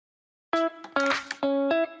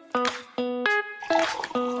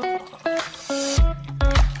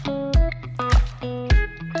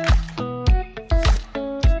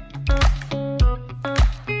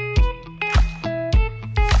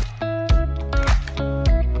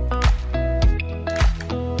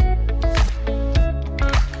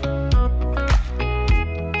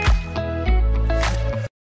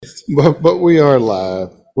But we are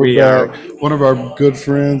live. We're back. One of our good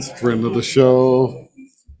friends, friend of the show.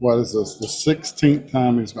 What is this? The 16th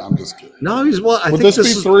time he's. I'm just kidding. No, he's one. Would this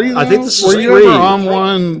be three? I think this is three. Were you ever on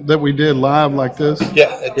one that we did live like this? Yeah,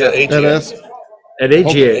 at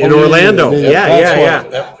AGA in Orlando. Yeah,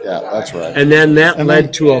 that's right. And then that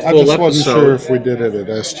led to a full episode. I just wasn't sure if we did it at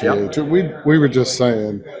SGA. Yep. We were just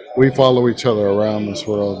saying we follow each other around this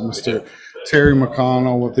world. Mr. Terry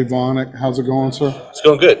McConnell with Evonik. How's it going, sir? It's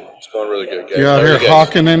going good. It's going really good, guys. You out here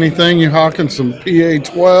hawking anything? You hawking some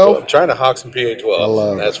PA-12? Well, I'm trying to hawk some PA-12. I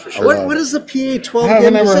love that's it. for sure. What is the PA-12? I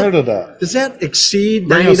haven't ever heard of that. Does that exceed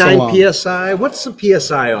 99 PSI? What's the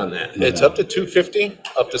PSI on that? It's up to 250,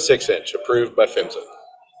 up to 6-inch, approved by PHMSA.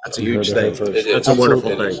 That's a huge thing. That's a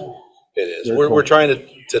wonderful thing. It is. We're trying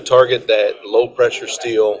to target that low pressure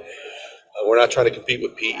steel. We're not trying to compete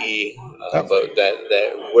with PE, but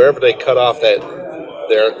that wherever they cut off that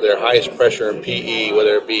their highest pressure in PE,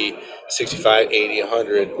 whether it be 65, 80,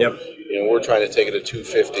 100, we're trying to take it to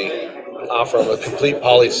 250, offer them a complete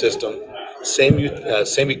poly system, same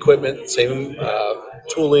equipment, same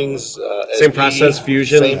toolings, same process,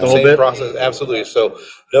 fusion, same process, absolutely. So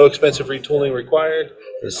no expensive retooling required.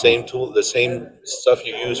 The same tool, the same stuff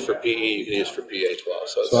you use for PE, you can use for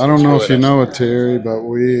PA-12. So I don't know if you know it, Terry, but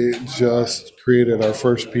we just created our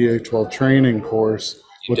first PA-12 training course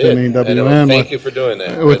within EWN. Thank you for doing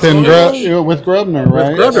that. With Grubner,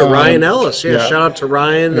 right? With Grubner, Ryan Ellis. Yeah, shout out to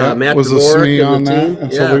Ryan, Matt was DeMore, a SME on that,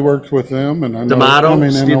 and so we worked with them. And I know, D'Amato,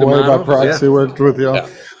 in a way, by proxy, worked with y'all.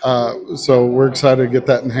 So we're excited to get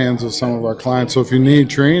that in the hands of some of our clients. So if you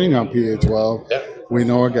need training on PA-12, we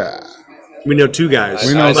know a guy. We know two guys.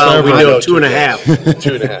 We know two and a half.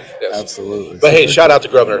 2.5, yes. Absolutely. But hey, shout out to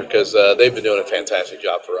Grubner because they've been doing a fantastic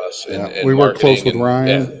job for us. We work close with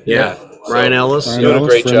Ryan. Ryan Ellis. Doing a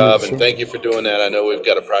great job, and thank you for doing that. I know we've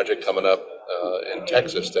got a project coming up in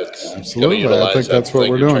Texas that's going to utilize I think that's what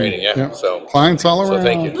we're doing. Training. So clients all around. So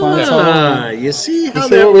thank you. Clients all around. You see how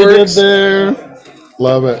that works? We did there.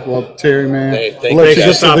 Love it. Well, Terry, man, hey, thank let's you.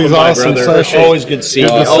 just these awesome sessions. Always good seeing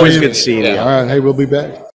you. Always good seeing you. All right. Hey, we'll be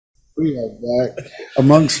back. We are back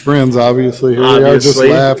amongst friends, obviously. Here we are just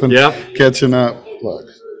laughing, catching up. Look,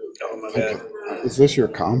 is this your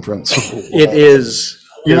conference? It is.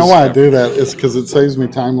 You know why I do that? It's because it saves me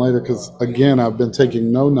time later. Because, again, I've been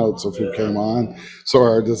taking no notes of who came on. So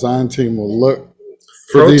our design team will look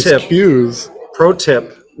for these cues. Pro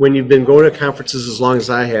tip, when you've been going to conferences as long as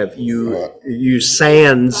I have, you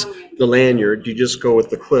sans the lanyard. You just go with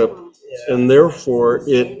the clip. And, therefore,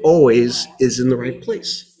 it always is in the right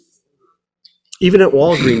place. Even at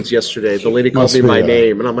Walgreens yesterday, the lady called me by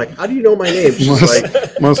name, and I'm like, "How do you know my name?"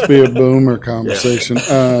 She's must be a boomer conversation."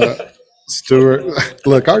 Stuart,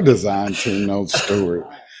 look, our design team knows Stuart.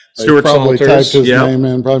 Stuart probably Salters, typed his name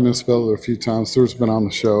in, probably misspelled it a few times. Stuart's been on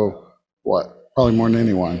the show, probably more than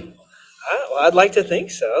anyone. Well, I'd like to think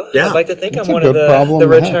so. Yeah. I'd like to think That's I'm a one of good the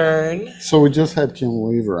return. So we just had Kim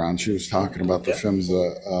Weaver on. She was talking about the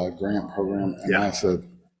PHMSA grant program, and I said,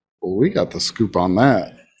 "Well, we got the scoop on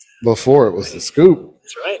that before it was the scoop."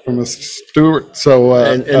 That's right. From Mr. Stewart. So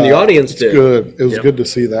and the audience did. Good. It was good to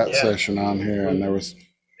see that session on here, and there was.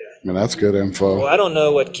 I mean, that's good info. Well, I don't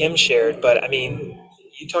know what Kim shared, but I mean,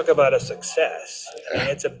 you talk about a success. I mean,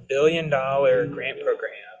 it's $1 billion grant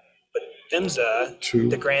program, but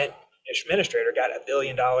PHMSA, the grant administrator, got $1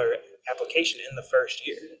 billion application in the first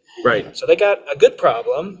year. Right. So they got a good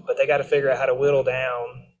problem, but they got to figure out how to whittle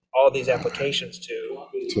down all these applications to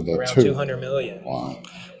around 200 million. Wow.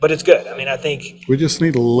 But it's good. I mean, I think we just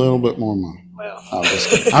need a little bit more money. Well,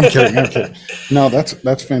 I'm kidding. No,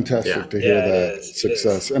 that's fantastic to hear that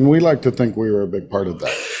success, and we like to think we were a big part of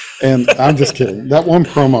that. And I'm just kidding. That one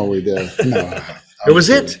promo we did, it was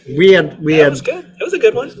it. We had. It was good. It was a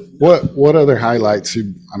good one. What other highlights?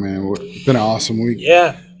 It's been an awesome week.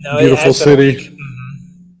 Yeah, no, beautiful city.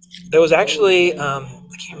 There was actually.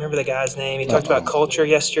 I can't remember the guy's name. He talked about culture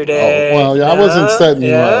yesterday. Oh, well, yeah, I wasn't setting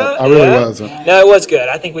you up. I really wasn't. No, it was good.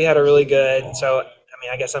 I think we had a really good. So, I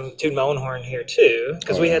mean, I guess I'm tooting my own horn here too,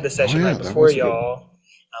 because we had the session right before y'all.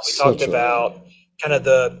 We talked about kind of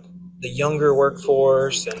the younger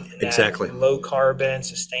workforce and that low carbon,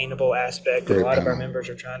 sustainable aspect that a lot of our members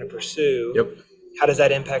are trying to pursue. Yep. How does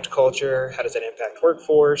that impact culture? How does that impact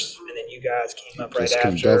workforce? And then you guys came up right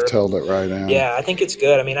after. Dovetailed it right in. Yeah, I think it's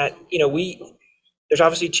good. I mean, there's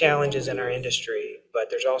obviously challenges in our industry, but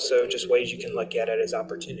there's also just ways you can look at it as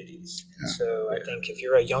opportunities. So I think if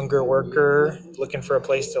you're a younger worker looking for a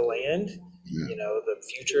place to land, the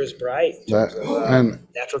future is bright. And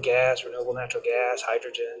natural gas, renewable natural gas,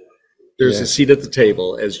 hydrogen. There's a seat at the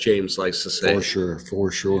table, as James likes to say.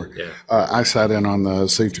 For sure. Yeah. I sat in on the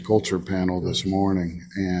safety culture panel this morning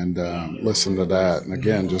and listened to that. And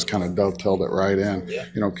again, just kind of dovetailed it right in. Yeah.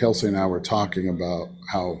 Kelsey and I were talking about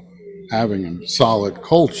how having a solid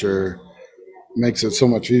culture makes it so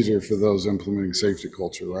much easier for those implementing safety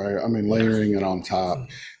culture, right? I mean, layering it on top.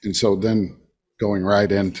 And so then going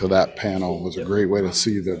right into that panel was a great way to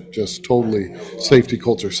see the just totally safety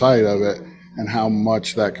culture side of it, and how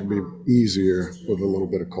much that could be easier with a little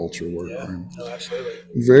bit of culture work. Yeah, no, absolutely.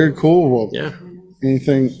 Very cool. Well,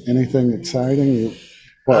 anything exciting?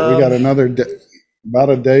 We got another day, about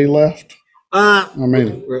a day left.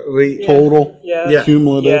 Total.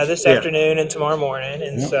 Cumulative. This afternoon and tomorrow morning,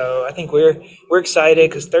 and so I think we're excited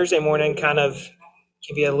because Thursday morning kind of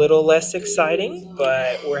can be a little less exciting,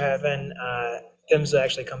 but we're having PHMSA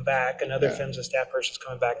actually come back. Another PHMSA staff person is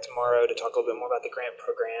coming back tomorrow to talk a little bit more about the grant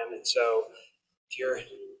program. And so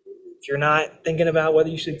if you're not thinking about whether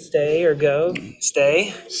you should stay or go,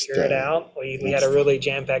 stay. Hear it out. We had a really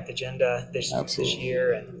jam-packed agenda this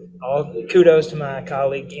year, and all kudos to my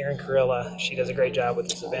colleague Erin Carilla. She does a great job with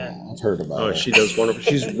this event. I've heard about it. She does wonderful.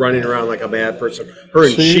 She's running around like a mad person. Her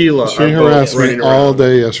and Sheila she are harassed both me running all around.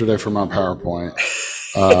 day yesterday for my PowerPoint.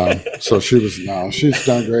 So she's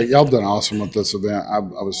done great. Y'all done awesome with this event. I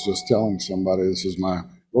was just telling somebody, this is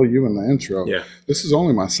you in the intro. Yeah. This is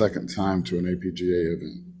only my second time to an APGA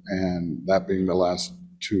event, and that being the last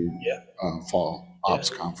two fall ops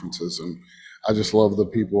conferences. And I just love the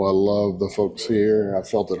people. I love the folks here. I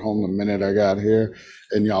felt at home the minute I got here,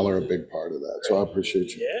 and y'all are a big part of that. So I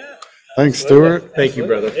appreciate you. Yeah. Thanks, Stuart. Thank you,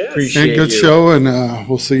 brother. Yeah. Appreciate And good you. show, and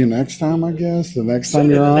we'll see you next time. I guess the next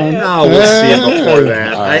time you're on. No, we'll see it before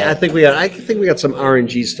that. All right. I think we got some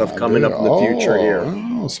RNG stuff coming up in the future here.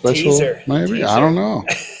 Oh, special, Teaser. maybe. Teaser. I don't know.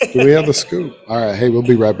 Do we have the scoop? All right. Hey, we'll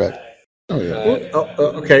be right back. Oh yeah.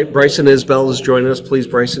 Okay, Bryson Isbell is joining us. Please,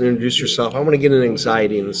 Bryson, introduce yourself. I want to get an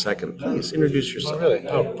anxiety in a second. Please introduce yourself. Oh, really?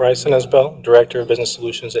 Oh, Bryson Isbell, Director of Business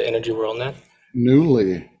Solutions at Energy WorldNet.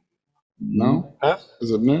 Newly. No. Huh?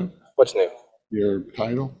 Is it new? What's new? Your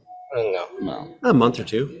title? No. No. A month or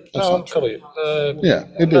two. That's No, not a couple years. Yeah,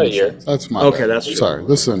 it did. about a year. That's my Okay, bad. that's true. Sorry.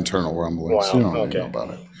 This is internal rumblings. Wow, You don't need to okay. know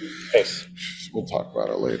about it. Thanks. We'll talk about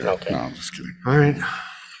it later. Okay. No, I'm just kidding. All right.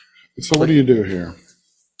 So what do you do here?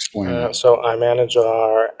 Explain it. So I manage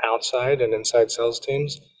our outside and inside sales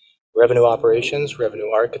teams, revenue operations, revenue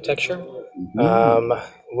architecture,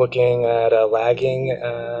 looking at lagging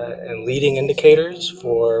and leading indicators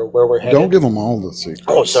for where we're headed. Don't give them all the secrets.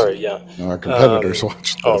 Oh, sorry. Yeah. Our competitors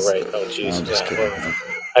watch this. Oh, right. Oh, geez. I'm just Yeah, kidding. well,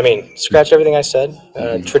 I mean, scratch everything I said.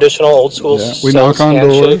 Traditional, old school. Yeah, we sales knock on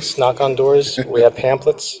handshakes, doors. Knock on doors. We have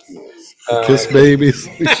pamphlets. Kiss babies.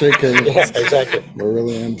 We shake hands. Yeah, exactly. We're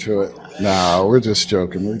really into it. No, we're just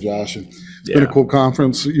joking. We're joshing. It's been a cool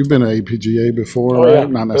conference. You've been at APGA before, Oh, right? yeah.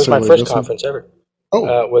 Not It was my necessarily first this one. conference ever.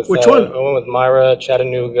 Oh, Which one? I went with Myra,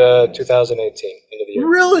 Chattanooga, 2018, end of the year.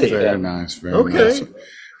 Really? very nice. Very Okay. nice.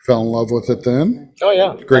 Fell in love with it then. Oh,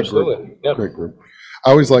 yeah. Great absolutely. group. Yep. Great group.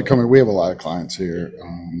 I always like coming. We have a lot of clients here.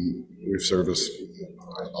 We've serviced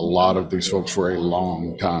a lot of these folks for a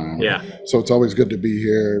long time. Yeah. So it's always good to be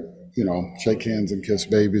here, shake hands and kiss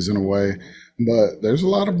babies in a way. But there's a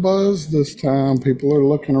lot of buzz this time. People are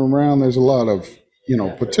looking around. There's a lot of,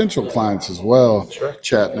 potential clients as well, Sure.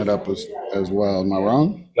 chatting it up as well. Am I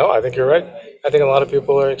wrong? No, I think you're right. I think a lot of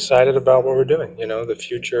people are excited about what we're doing, the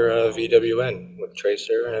future of EWN with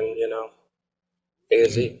Tracer and, A to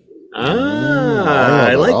Z.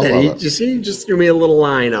 I like I that. love You it. just threw me a little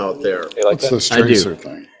line out there. You like What's that? this I do. Tracer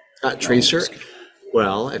thing? Tracer.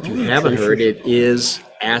 Well, if you haven't heard, it is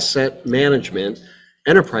asset management,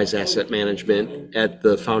 enterprise asset management at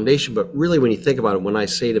the foundation. But really, when you think about it, when I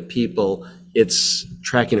say to people, it's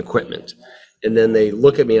tracking equipment. And then they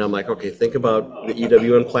look at me and I'm like, okay, think about the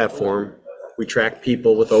EWN platform. We track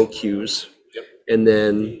people with OQs. And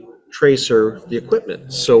then Tracer, the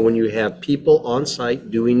equipment. So when you have people on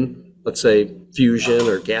site doing, let's say, fusion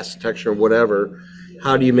or gas detection or whatever,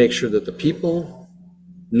 how do you make sure that the people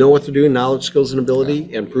know what they're doing, knowledge, skills, and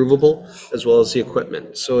ability, and provable, as well as the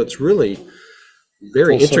equipment? So it's really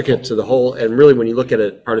very Full intricate circle. to the whole, and really, when you look at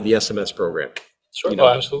it, part of the SMS program. Sure. Oh,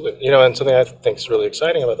 absolutely. And something I think is really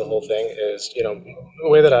exciting about the whole thing is, the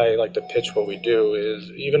way that I like to pitch what we do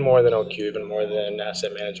is even more than OQ, even more than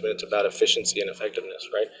asset management, it's about efficiency and effectiveness,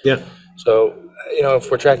 right? Yeah. So,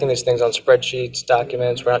 if we're tracking these things on spreadsheets,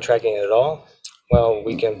 documents, we're not tracking it at all. Well,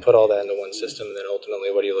 we can put all that into one system, and then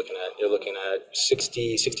ultimately, what are you looking at? You're looking at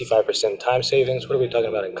 65% time savings. What are we talking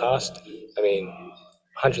about in cost? I mean,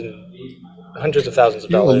 hundreds of thousands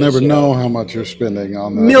of You will dollars. never you know how much you're spending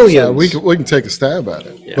on that. Millions. We can take a stab at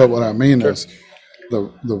it, but what I mean is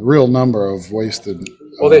the real number of wasted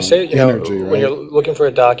Well, they say, energy, when right? you're looking for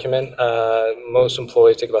a document, most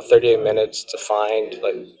employees take about 38 minutes to find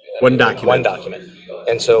One document. One document.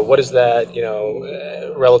 And so what is that,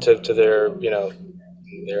 relative to their,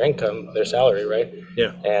 their income, their salary, right?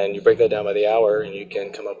 Yeah. And you break that down by the hour and you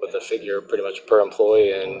can come up with a figure pretty much per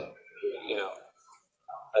employee, and,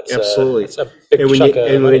 that's Absolutely. that's a big And when chunk you, of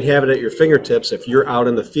and when money. you have it at your fingertips, if you're out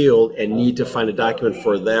in the field and need to find a document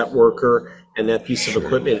for that worker and that piece of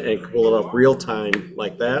equipment and pull it up real time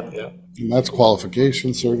like that, Yeah. And that's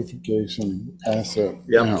qualification, certification, asset.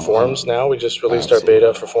 Yep. you know, Forms now, we just released our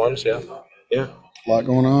beta for forms, yeah. yeah. A lot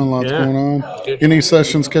going on, lots Yeah. going on. Dude. Any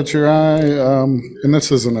sessions catch your eye? And this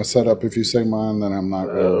isn't a setup. If you say mine, then I'm not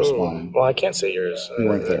going to respond. Well, I can't say yours. You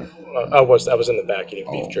weren't there. I was in the back eating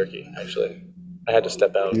beef jerky, actually. I had to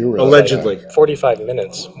step out. You were Allegedly. 45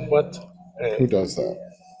 minutes. What? Who does that?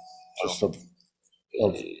 Just of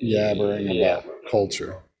yabbering Yeah. about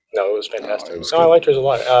culture. No, it was fantastic. it was No, I good. liked yours a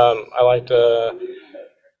lot. I liked.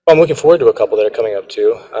 I'm looking forward to a couple that are coming up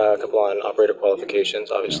too. A couple on operator qualifications.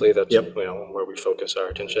 Obviously, that's Yep. where we focus our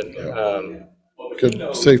attention.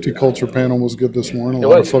 Good safety culture panel was good this morning. A It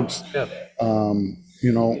lot was. of folks, Yeah.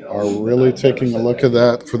 are really taking a look at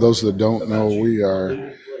that. For those that don't know, we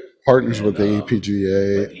are partners with the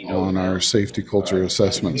EPGA on our safety culture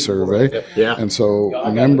assessment survey. Yeah. And so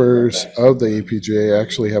members of the EPGA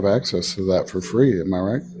actually have access to that for free. Am I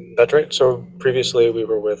right? That's right. So previously we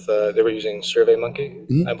were with, they were using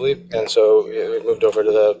SurveyMonkey, I believe. And so we moved over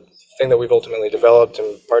to the thing that we've ultimately developed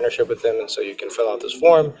in partnership with them. And so you can fill out this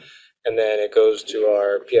form and then it goes to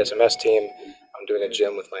our PSMS team. I'm doing a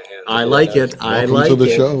gym with my hands. I like it. I Welcome like to the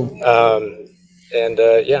it. show.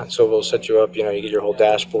 So we'll set you up, you get your whole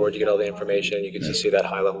dashboard, you get all the information, you get to see that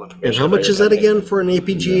high level information. And how about much your is that company. again for an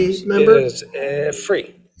APGA It member? is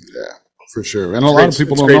free. Yeah, for sure. And a lot of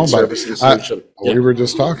people it's don't great know about service and it. solution. We were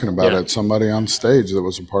just talking about Yeah. it. Somebody on stage that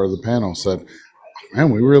was a part of the panel said, man,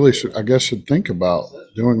 we really should think about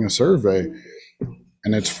doing a survey,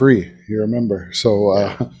 and it's free. You're a member. So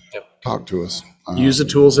Yep. talk to us. Use the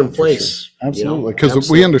tools in place. Absolutely. Because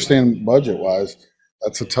we understand budget-wise,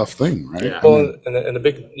 that's a tough thing, right? Yeah. I mean, Well, and the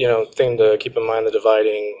big, thing to keep in mind, the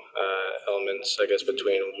dividing elements, I guess,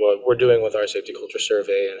 between what we're doing with our safety culture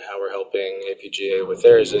survey and how we're helping APGA with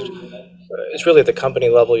theirs is, it's really at the company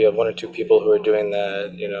level. You have one or two people who are doing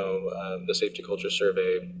that, the safety culture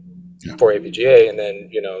survey for APGA, and then,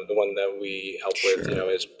 the one that we help with,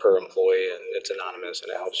 is per employee, and it's anonymous, and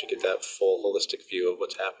it helps you get that full holistic view of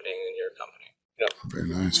what's happening in your company. Very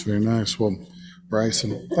nice, very nice. Well,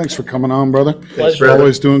 Bryson, thanks for coming on, brother. Pleasure. You're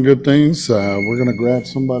always doing good things. We're going to grab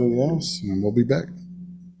somebody else, and we'll be back.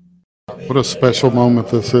 What a special moment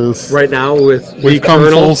this is. Right now with We've come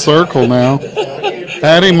Colonel. full circle now.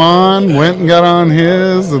 Had him on, went and got on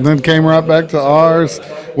his, and then came right back to ours.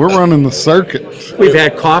 We're running the circuit. We've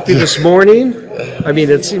had coffee this morning. I mean,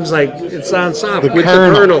 it seems like it's nonstop with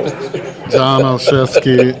Colonel. the Colonel. John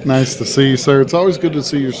Olszewski, nice to see you, sir. It's always good to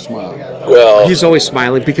see your smile. Well, He's always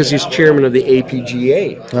smiling because he's chairman of the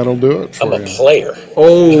APGA. That'll do it for I'm a you. player.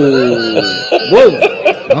 Oh, whoa!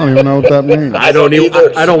 I don't even know what that means. I don't even.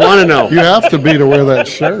 I don't want to know. You have to be to wear that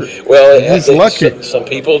shirt. Well, He's lucky. Some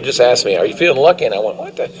people just ask me, "Are you feeling lucky?" And I went,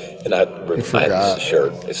 "What the?" And I forgot. it's a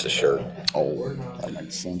shirt. It's a shirt. Oh, that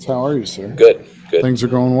makes sense. How are you, sir? Good, good. Things are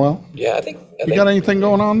going well? Yeah, I think You got anything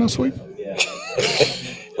going on this week?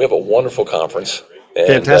 we have a wonderful conference. And,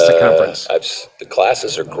 Fantastic conference. The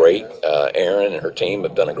classes are great. Erin and her team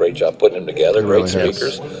have done a great job putting them together. Great really have.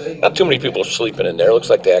 speakers. Not too many people are sleeping in there. Looks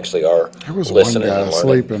like they actually are There was one listening guy and learning.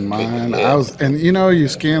 asleep in mine. Yeah. You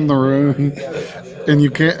scan the room, and you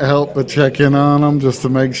can't help but check in on them just to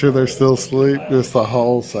make sure they're still asleep. Just the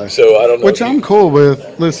whole session. So I don't know. Which if you- I'm cool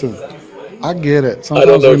with. Listen, I get it. I Sometimes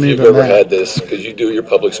don't know we if need you've a ever nap. had this because you do your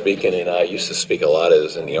public speaking, and I used to speak a lot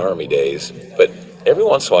as in the Army days. But every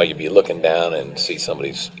once in a while, you'd be looking down and see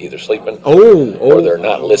somebody's either sleeping or they're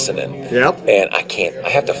not listening. Yep. And I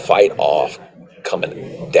have to fight off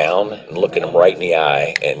coming down and looking them right in the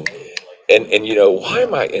eye. And why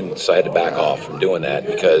am I? And so I had to back off from doing that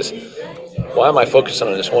because why am I focusing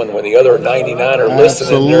on this one when the other 99 are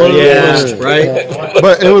listening? Absolutely. Yeah, right.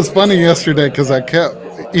 But it was funny yesterday because I kept,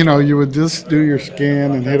 you would just do your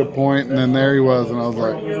scan and hit a point, and then there he was, and I was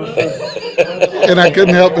like, and I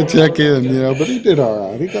couldn't help but check in, but he did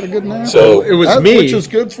all right. He got a good nap. So it was me. Which is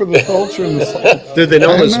good for the culture. And the Did they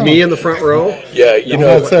know it was me in the front row? Yeah,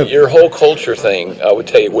 that's it. your whole culture thing, I would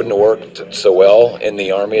tell you, wouldn't have worked so well in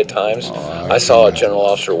the Army at times. I saw a general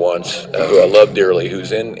officer once who I love dearly, he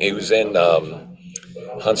was in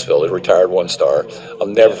Huntsville, a retired 1-star. I'll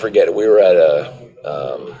never forget it. We were at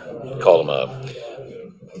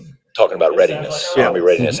talking about readiness, Army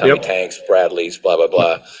readiness, how many tanks, Bradleys, blah, blah,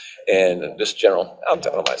 blah. And this general, I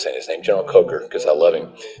don't mind saying his name, General Coker, because I love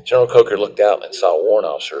him. General Coker looked out and saw a warrant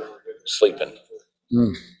officer sleeping.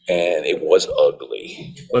 And it was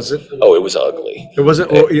ugly. Was it? Oh, it was ugly. It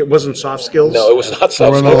wasn't. It wasn't soft skills. No, it was not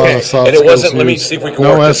soft wasn't a lot of skills. soft And it wasn't. skills Let me used. see if we can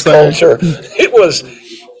No work this essay. culture. It was,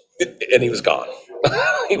 and he was gone.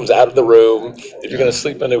 He was out of the room. If you're going to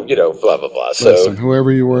sleep in it, blah blah blah. So Listen,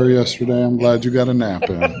 whoever you were yesterday, I'm glad you got a nap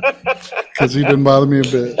in because he didn't bother me a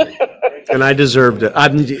bit. And I deserved it.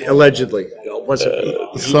 Allegedly, it wasn't me.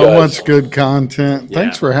 So guys- much good content.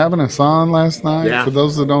 Thanks for having us on last night. Yeah. For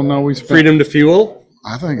those that don't know, we spent. Freedom to fuel.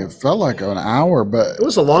 I think it felt like an hour, but It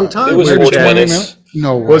was a long time. It was We were 40 chatting. minutes.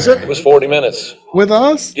 No way. Was it? It was 40 minutes. With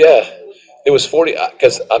us? Yeah, it was 40.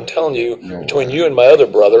 Because I'm telling you, between you and my other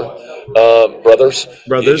brothers,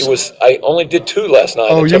 it was. I only did 2 last night.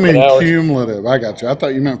 Oh, It you took an mean hour. cumulative. I got you. I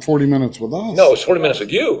thought you meant 40 minutes with us. No, it was 40 minutes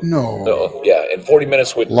with you. No. Yeah, and 40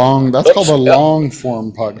 minutes with Long. That's called a long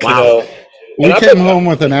form podcast. Wow. We came home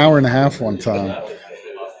with an hour and a half one time.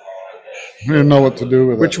 We didn't know what to do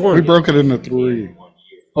with it. Which one? We broke it into 3.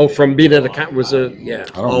 Oh, from being at a was a yeah.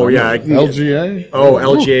 I don't Oh yeah. remember. LGA? Oh,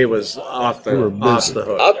 LGA was off were the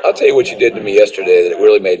hook. I'll tell you what you did to me yesterday that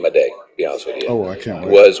really made my day, to be honest with you. Oh, I can't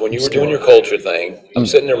wait. Was when you were doing your culture thing, I'm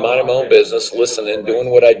sitting there minding my own business, listening, doing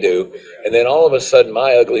what I do, and then all of a sudden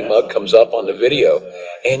my ugly mug comes up on the video,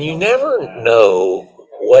 and you never know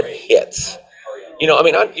what hits.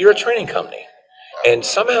 You're a training company, and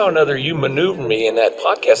somehow or another you maneuvered me in that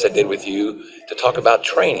podcast I did with you to talk about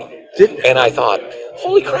training. And I thought,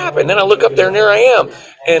 holy crap! And then I look up there, and there I am.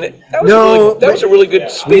 And that was a really good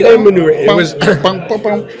speed. It was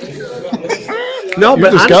no, You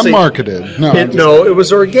but just got honestly, marketed. it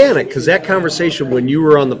was organic because that conversation when you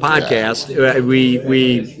were on the podcast, we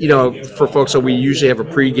for folks, so we usually have a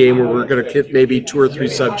pregame where we're going to hit maybe 2 or 3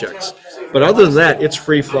 subjects. But other than that, it's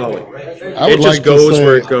free flowing. It just goes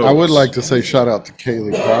where it goes. I would like to say shout out to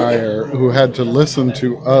Kaylee Pryor, who had to listen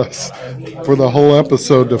to us for the whole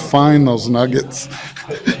episode to find those nuggets.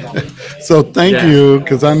 So thank you,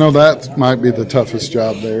 because I know that might be the toughest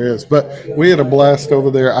job there is. But we had a blast over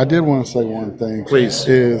there. I did want to say one thing. Please.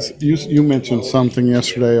 Is you mentioned something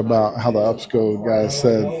yesterday about how the UPSCO guys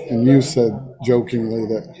said, and you said jokingly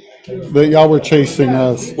that y'all were chasing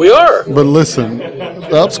us. We are. But listen,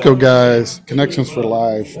 the UPSCO guys, Connections for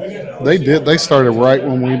Life, they started right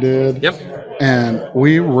when we did. Yep. And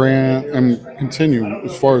we ran and continue,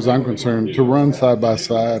 as far as I'm concerned, to run side by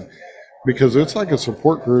side because it's like a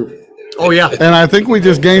support group. Oh yeah. And I think we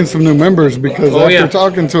just gained some new members because after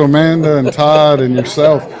talking to Amanda and Todd and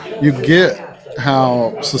yourself, you get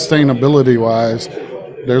how sustainability-wise,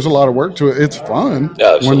 there's a lot of work to it. It's fun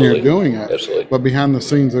when you're doing it. Absolutely. But behind the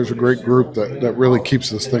scenes, there's a great group that really keeps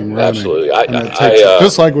this thing running. Absolutely. And it takes,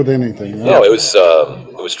 just like with anything. Right? No, it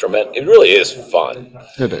was tremendous. It really is fun.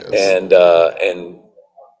 It is. And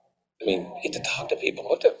get to talk to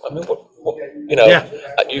people.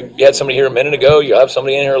 You had somebody here a minute ago. You have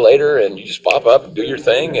somebody in here later, and you just pop up, do your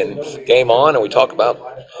thing, and game on. And we talk about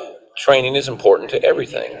training is important to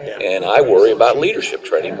everything. And I worry about leadership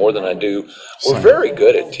training more than I do. We're very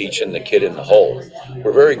good at teaching the kid in the hole.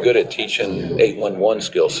 We're very good at teaching 811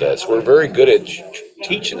 skill sets. We're very good at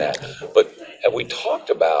teaching that. But have we talked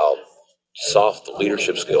about soft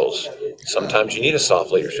leadership skills? Sometimes you need a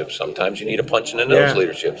soft leadership. Sometimes you need a punch in the nose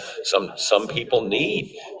leadership. Some people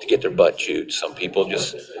need to get their butt chewed. Some people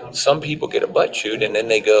get a butt chewed and then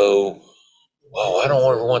they go, oh, I don't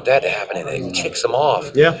ever want that to happen, and it ticks them off.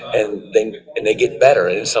 Yeah. And they get better.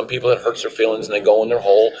 And some people it hurts their feelings and they go in their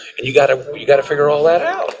hole. And you gotta figure all that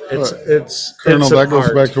out. It's Colonel, it's an that goes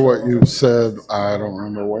art. back to what you said, I don't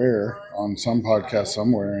remember where, on some podcast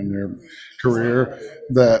somewhere in your career,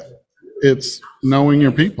 that it's knowing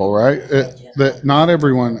your people, right? That not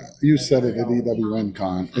everyone, you said it at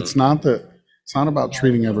EWNCon, it's not about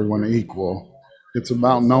treating everyone equal. It's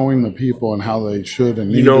about knowing the people and how they should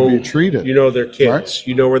and need to be treated. You know their kids. Right?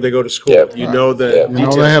 You know where they go to school. Yep. You know the You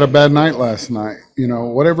know, they had a bad night last night. You know,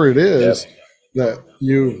 whatever it is that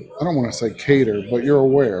I don't want to say cater, but you're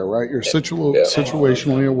aware, right? You're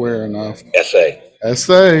situationally aware enough. Essay. that's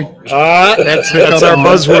our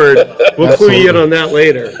buzzword. We'll clue you in on that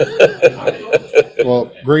later.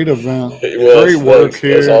 Well, great event. It was, Great work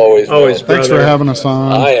as here. always. Always. man. Thanks for brother. having us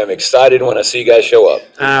on. I am excited when I see you guys show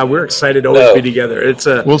up. We're excited to always No. be together. It's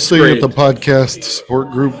a We'll see great. you at the podcast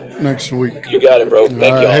support group next week. You got it, bro. Thank All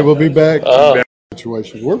you. right, hey, we'll be back. Uh,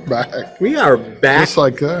 Situation. We're back. We are back. Just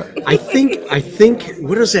like that. I think.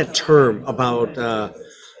 What is that term about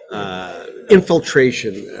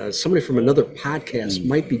infiltration? Somebody from another podcast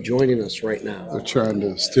might be joining us right now. They're trying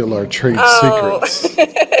to steal our trade Oh. secrets.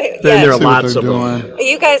 There are See what lots they're of them. doing.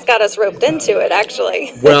 You guys got us roped into it,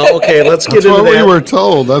 actually. Well, okay, let's get That's into what that. we were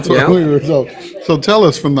told. That's what Yeah. we were told. So tell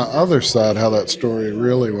us from the other side how that story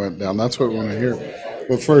really went down. That's what we want to hear.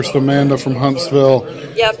 But first, Amanda from Huntsville,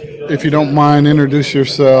 Yep. if you don't mind, introduce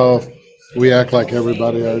yourself. We act like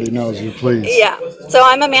everybody already knows you, please. Yeah. So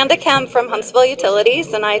I'm Amanda Kemp from Huntsville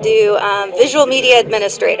Utilities, and I do visual media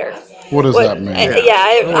administrator. What does that mean?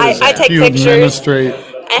 I take You pictures administrate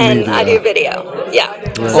and media. I do video. Yeah.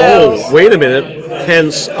 Oh, So, wait a minute.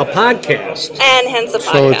 Hence a podcast. and hence a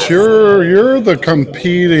podcast. So it's you're the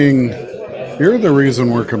competing. You're the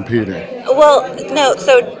reason we're competing. Well, no.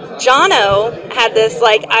 So Jono had this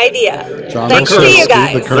idea. John Thanks to you Ostrowski,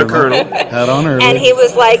 guys. the colonel, had on early. And he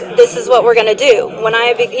was like, "This is what we're gonna do. When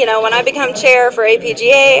I become chair for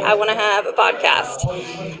APGA, I want to have a podcast."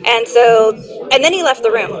 And then he left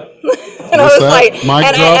the room, and I What's was that? like, Mic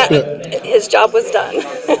and drop it. his job was done.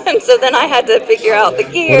 And so then I had to figure out the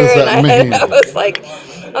gear, does that and mean? I was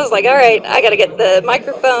like, all right, I got to get the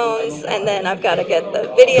microphones, and then I've got to get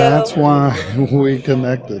the video. That's why we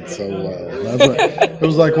connected so well. It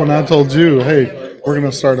was like when I told you, "Hey, we're going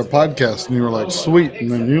to start a podcast," and you were like, "Sweet," and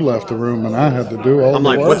then you left the room, and I had to do all I'm the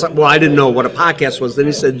like, work. what's up? Well, I didn't know what a podcast was. Then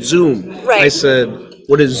he said Zoom. Right. I said,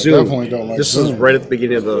 what is Zoom? Definitely don't like This is Zoom. right at the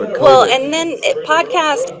beginning of the COVID. Well, and then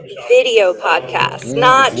video podcast,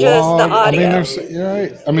 not just the Vlog. audio. You're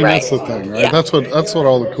right. I mean, Right. that's the thing, right? Yeah. That's what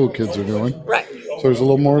all the cool kids are doing. Right. So there's a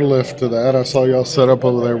little more lift to that. I saw y'all set up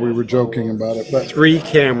over there. We were joking about it, but 3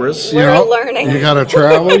 cameras. We're learning. You got to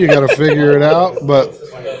travel. You got to figure it out. But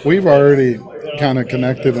we've already kind of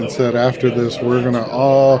connected and said after this, we're gonna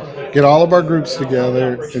all get all of our groups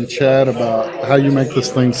together and chat about how you make this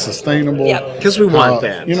thing sustainable. Yep. Because we want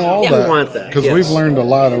that. All Yeah. that. We want that, Because yes. we've learned a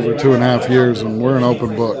lot over 2.5 years, and we're an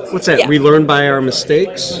open book. What's that? Yeah. We learn by our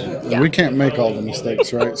mistakes. Yeah. We can't make all the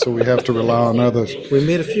mistakes, right? So we have to rely on others We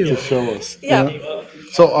made a few. to show us. Yeah.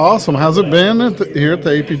 So awesome. How's it been here at the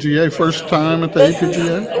APGA? First time at the This is,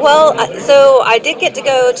 APGA? well, so I did get to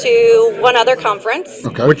go to one other conference.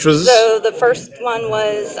 Okay. Which was So the first one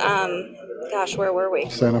was, where were we?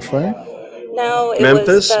 Santa Fe? No, it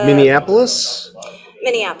Memphis, was Minneapolis.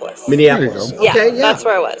 Minneapolis. Minneapolis. go. Yeah, Okay, yeah. that's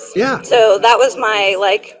where I was. Yeah. So that was my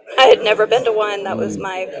I had never been to one. That was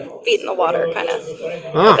my feet in the water kind of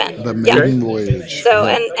Ah, event. The Yeah. maiden voyage. So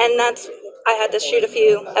and that's I had to shoot a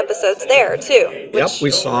few episodes there too. Yep, Which, we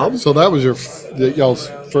saw 'em. So that was y'all's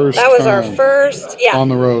first that was our time first. Yeah. on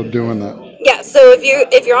the road doing that. Yeah, so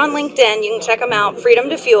if you're on LinkedIn, you can check them out. Freedom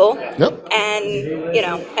to Fuel, Yep. and you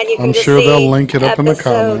can I'm just sure see they'll link it up in the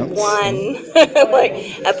episode comments.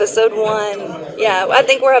 1, episode 1. Yeah, I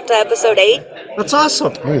think we're up to episode 8. That's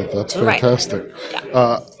awesome. Hey, that's Right. fantastic.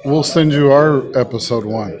 We'll send you our episode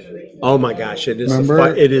 1. Oh my gosh, it is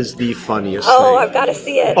Remember? it is the funniest Oh, thing. I've got to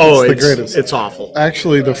see it. Oh, the it's greatest. It's awful.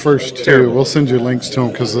 Actually, the first 2, Terrible. we'll send you links to them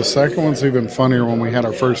because the second one's even funnier when we had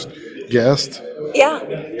our first guest. Yeah,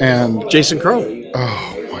 And Jason Crow.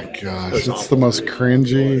 oh my gosh, it's the most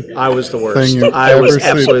cringy I was the worst. thing you've I was ever seen.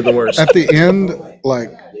 absolutely the worst. At the end,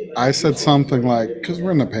 I said something because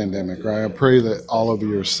we're in the pandemic, right? I pray that all of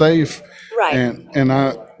you are safe. Right. And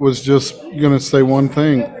I was just gonna say one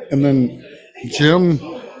thing, and then Jim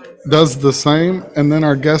does the same, and then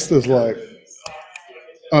our guest is like,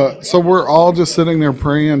 so we're all just sitting there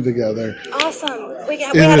praying together. awesome. We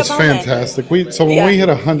It had a is moment. fantastic. When Yeah. we hit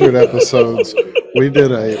 100 episodes, we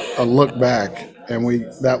did a look back, and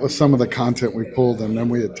that was some of the content we pulled, and then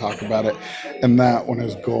we had talked about it, and that one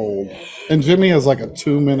is gold. And Jimmy has like a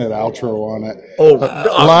 2-minute outro on it. Oh,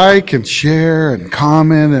 Like and share and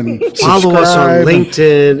comment and follow us on subscribe and-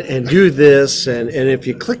 LinkedIn and do this, and if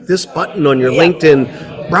you click this button on your Yeah.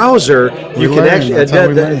 LinkedIn browser, you We can learn. actually. That's how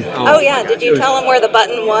we learn. Oh yeah, did you tell them where the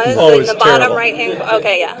button was Oh, in it's the bottom terrible. right hand?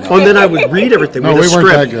 Okay, yeah. Oh, and then I would read everything. No, with we a weren't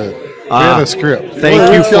script. that good. We had a script. Thank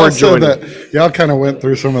you Y'all for said joining. that. Y'all kind of went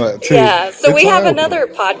through some of that too. Yeah, so It's we have eye-opening. another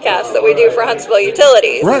podcast that we do for Huntsville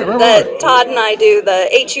Utilities. Right, right, that right. Todd and I do, the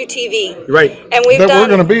HUTV. Right. And we've that done. we're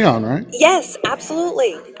going to be on, right? Yes,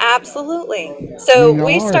 absolutely, absolutely. So You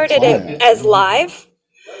we are started clients. it as live.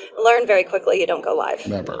 Learn very quickly you don't go live.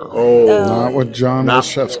 Never. Oh, Not with John Not-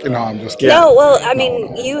 Olszewski. No, I'm just kidding. No, well, I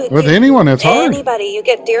mean, you With you- anyone, it's hard. anybody, you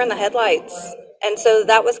get deer in the headlights, and so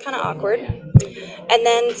that was kind of awkward. And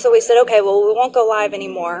then, so we said, okay, well, we won't go live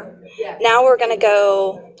anymore. Now we're going to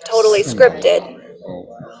go totally scripted.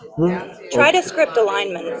 Try to script a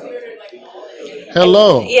lineman.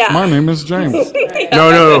 Hello, Yeah. my name is James.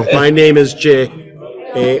 No. My name is James.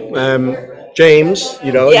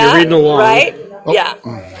 You know, Yeah, you're reading along. right? Yeah.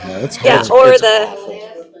 Yeah, it's hard. Yeah,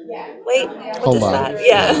 or wait, what Hold is on. that?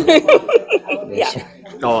 Yeah. Yeah,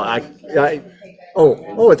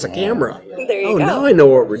 It's a camera. there you Oh, go. now I know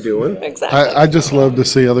what we're doing. Exactly. I just love to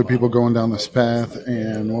see other people going down this path,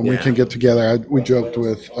 and when we can get together, we joked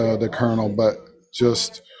with the Colonel, but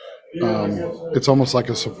just it's almost like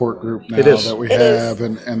a support group now It is. that we It is. have,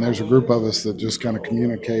 and there's a group of us that just kind of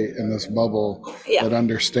communicate in this bubble Yeah. that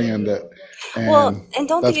understand it. And Well, and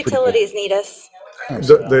don't the that's pretty cool. utilities need us?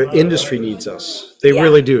 The industry needs us. They Yeah.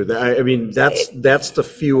 really do. I mean, that's the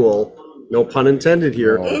fuel, no pun intended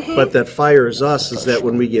here, Mm-hmm. but that fires us is that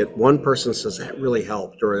when we get one person says that really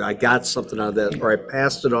helped, or I got something out of that, or I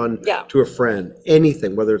passed it on Yeah. to a friend,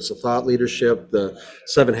 anything, whether it's the thought leadership, the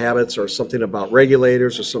 7 habits, or something about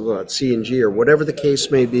regulators, or something about C&G, or whatever the case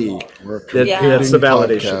may be. That, Yeah. That's the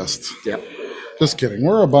validation. Podcast. Yeah. Just kidding.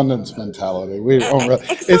 We're abundance mentality. We don't really,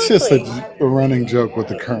 It's just Exactly. a running joke with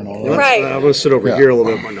the Colonel. Right? Right. I'm gonna sit over Yeah. here a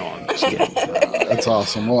little bit more. No, I'm just kidding. That's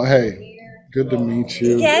awesome. Well, hey, good to meet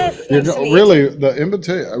you. Yes, You're nice to meet really the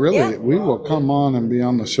invitation. Really, Yeah. we will come on and be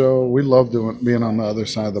on the show. We love being on the other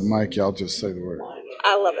side of the mic. Y'all just say the word.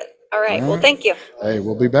 I love it. All right. Well, right. thank you. Hey,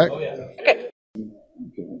 we'll be back. Okay.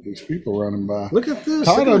 These people running by. Look at this.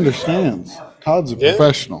 Todd Look at understands. Todd's a Yeah.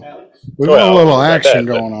 professional. We Well, want a little not action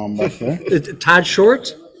bad, but- going on back there. Todd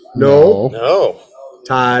Short? No. No,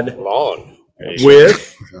 Todd long.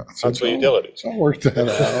 with. Huntsville Utilities. I'll work that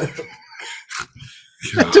out.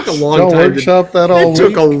 It took a long Y'all time. workshop that all It took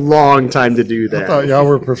week. a long time to do I thought that. y'all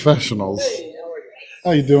were professionals.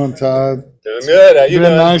 How you doing, Todd? Doing good. How you Been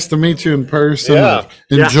doing? nice to meet you in person. Yeah.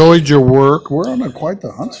 Enjoyed your work. We're on quite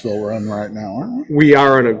the Huntsville run right now, aren't we? We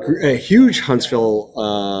are on a huge Huntsville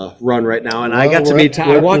run right now, and I got to Well, meet Todd.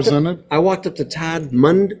 I represented. walked up to Todd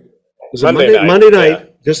Monday Monday night, Monday night, yeah.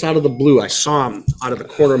 just out of the blue. I saw him out of the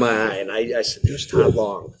corner of my eye, and I said, "There's Todd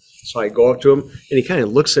Long." So I go up to him, and he kind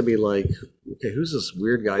of looks at me like, "Okay, who's this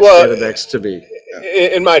weird guy Well, standing next to me?"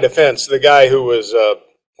 In my defense, the guy who was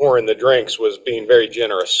pouring the drinks was being very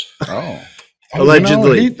generous. Oh.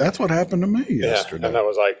 Allegedly. That's what happened to me Yeah, yesterday. and I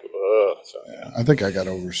was like, ugh. So. I think I got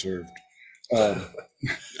overserved. And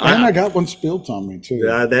I got one spilled on me, too.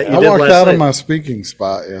 Yeah, that you I did walked last out night. of my speaking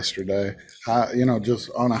spot yesterday. Just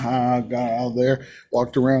on a high, I got out there,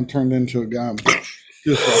 walked around, turned into a guy,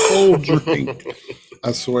 just a whole drink.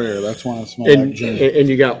 I swear, that's why I smell like And, gin. and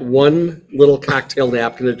you got one little cocktail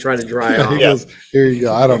napkin to try to dry He off. goes, here you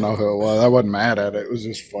go. I don't know who it was. I wasn't mad at it. It was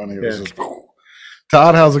just funny. It was Yeah. just,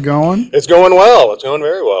 Todd, how's it going? It's going well. It's going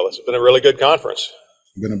very well. It's been a really good conference.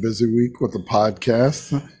 Been a busy week with the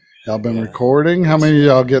podcast. Y'all been recording? How many of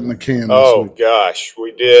y'all get in the can this Oh week? gosh,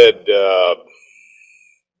 we did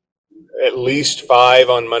at least 5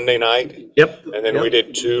 on Monday night, Yep. and then Yep. we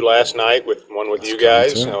did 2 last night with one with you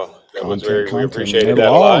guys. content. So that was Content. we appreciated They're that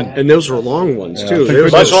a lot. long. And those were long ones Yeah, I too. think There we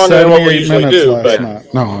was Much did longer than what we 78 usually minutes do, last but-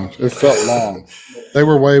 night. No, it felt long. They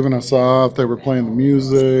were waving us off. They were playing the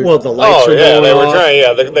music. well, the lights Oh were yeah, going they were off. trying.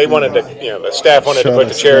 Yeah, they wanted to. The staff wanted to Shut put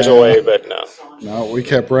the us chairs down. away, but no. No, we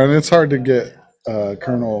kept running. It's hard to get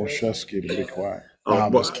Colonel Olszewski to be quiet. No,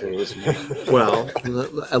 I'm well- just kidding. Well,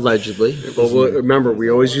 allegedly. Well, remember,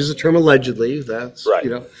 we always use the term allegedly. That's Right.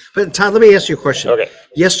 But Todd, let me ask you a question. Okay.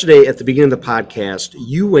 Yesterday, at the beginning of the podcast,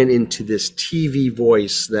 you went into this TV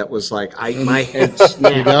voice that was like, my head You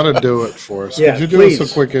snapped. got to do it for us. Yeah, Could you do us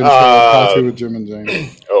please. a quick intro of Coffee with Jim and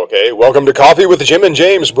James? Okay, welcome to Coffee with Jim and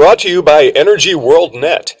James, brought to you by Energy World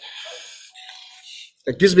Net.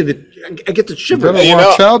 It gives me I get the You shivers. better You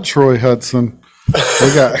watch know- out, Troy Hudson.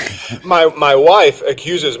 We got My wife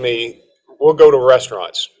accuses me. We'll go to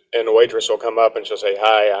restaurants, and the waitress will come up and she'll say,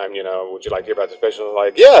 "Hi, I'm would you like to hear about the special?" I'm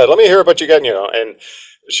like, "Yeah, let me hear what you got." And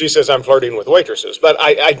she says I'm flirting with waitresses, but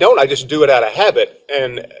I don't. I just do it out of habit.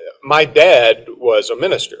 And my dad was a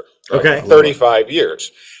minister, Okay. 35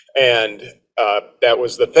 years, and that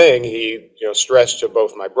was the thing. He stressed to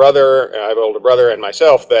both my brother, I have an older brother, and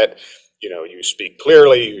myself that you speak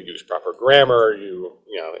clearly, you use proper grammar,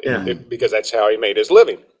 Yeah. because that's how he made his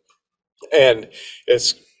living. And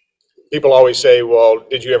it's people always say, "Well,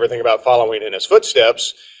 did you ever think about following in his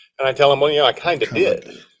footsteps?" And I tell them, "Well, I kind of did,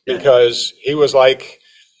 because he was like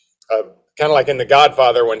kind of like in The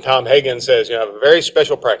Godfather when Tom Hagen says, you know, I have a very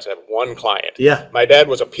special practice. I have one client. Yeah. My dad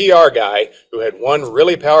was a PR guy who had one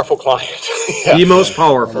really powerful client. Yeah. The most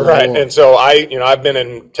powerful. Right. And so I've been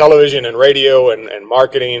in television and radio and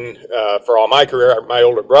marketing for all my career. My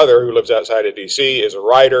older brother, who lives outside of DC, is a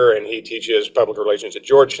writer, and he teaches public relations at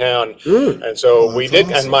Georgetown. And so we did,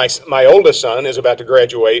 awesome. and my oldest son is about to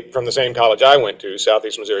graduate from the same college I went to,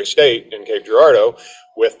 Southeast Missouri State in Cape Girardeau,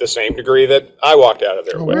 with the same degree that I walked out of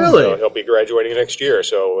there with. really? So he'll be graduating next year.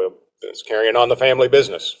 So it's carrying on the family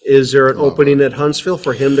business. Is there an opening at Huntsville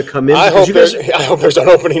for him to come in? I Because hope there's an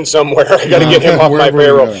opening somewhere. I got to get him off my Wherever we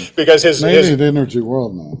payroll go. because Maybe at Energy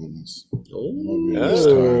World now.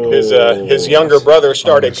 his younger brother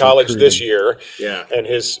started that's college this recruiting. year, Yeah. and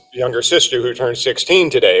his younger sister, who turned 16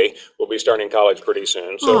 today, will be starting college pretty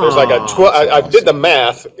soon. So there's like a 12. I did the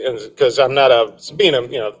math because I'm not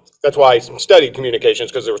that's why I studied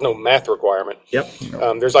communications, because there was no math requirement. Yep.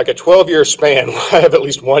 There's like a 12-year span where I have at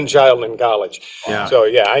least one child in college. Yeah. So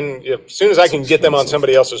yeah, as soon as I can get them on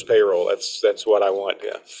somebody else's payroll, that's what I want.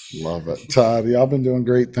 Yeah. Love it. Todd, y'all been doing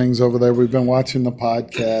great things over there. We've been watching the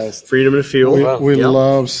podcast. Freedom to Fuel. We Yep.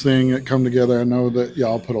 love seeing it come together. I know that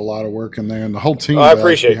y'all put a lot of work in there, and the whole team. I does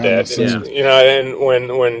appreciate behind that. the scenes. And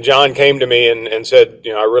when John came to me and said,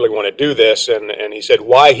 I really want to do this, and he said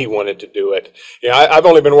why he wanted to do it. I've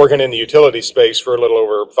only been working in the utility space for a little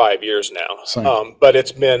over 5 years now. Same. But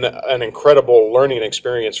it's been an incredible learning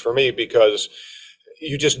experience for me, because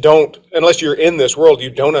you just don't, unless you're in this world, you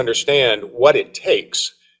don't understand what it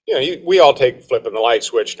takes. We all take flipping the light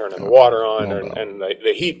switch, turning the water on, and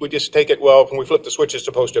the heat. We just take it, well, when we flip the switch, it's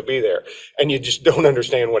supposed to be there. And you just don't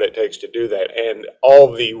understand what it takes to do that. And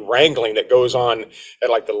all the wrangling that goes on at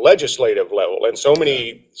like the legislative level. And so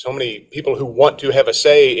many people who want to have a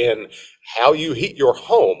say in how you heat your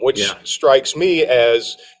home, which strikes me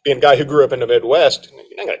as being a guy who grew up in the Midwest.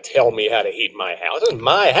 You're not going to tell me how to heat my house. This is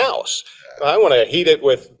my house. I want to heat it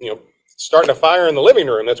with, starting a fire in the living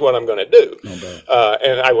room. That's what I'm going to do.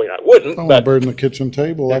 And I wouldn't. If I want to But burn the kitchen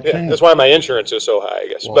table, I can. that's why my insurance is so high, I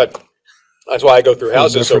guess. But that's why I go through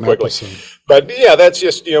houses so Different quickly. episode. But yeah, that's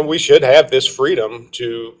just, we should have this freedom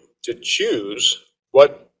to choose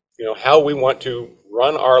what, how we want to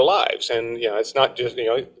run our lives. And, it's not just,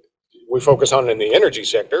 we focus on it in the energy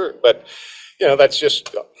sector, but, that's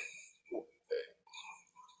just,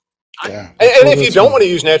 Yeah. and That's what if you it's don't about. want to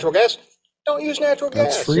use natural gas, don't use natural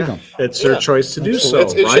gas. That's freedom. It's their choice to do so,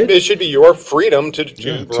 It right? should be your freedom to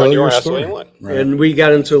Tell run your your house the way story. you want. Right. And we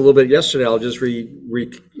got into a little bit yesterday. I'll just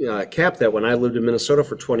recap that. When I lived in Minnesota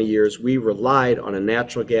for 20 years, we relied on a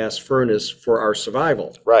natural gas furnace for our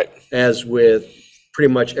survival, Right. as with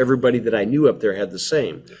pretty much everybody that I knew up there had the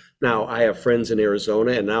same. Now, I have friends in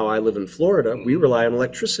Arizona, and now I live in Florida. We rely on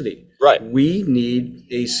electricity. Right. We need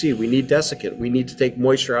AC. We need desiccant. We need to take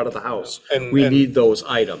moisture out of the house. And- We and- need those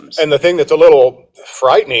items. And the thing that's a little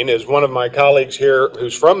frightening is one of my colleagues here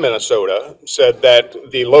who's from Minnesota said that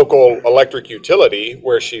the local electric utility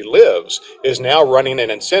where she lives is now running an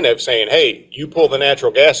incentive saying, hey, you pull the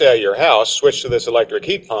natural gas out of your house, switch to this electric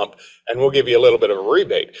heat pump, and we'll give you a little bit of a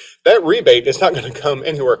rebate. That rebate is not going to come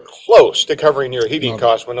anywhere close to covering your heating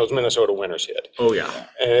costs when those Minnesota winters hit. Oh, yeah.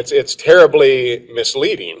 And it's terribly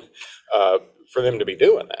misleading for them to be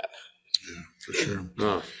doing that. For sure.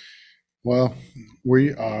 Oh. Well,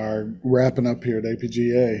 we are wrapping up here at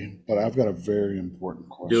APGA, but I've got a very important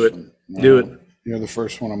question. Do it. You're the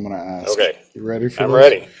first one I'm going to ask. Okay. You ready for I'm this?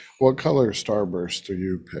 ready. What color Starburst do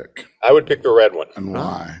you pick, I would pick the red one, and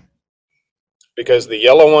why? because the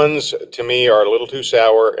yellow ones to me are a little too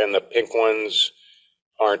sour and the pink ones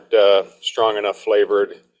aren't strong enough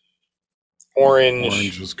flavored.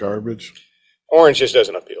 Orange is garbage. Orange just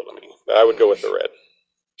doesn't appeal to me, but I would go with the red.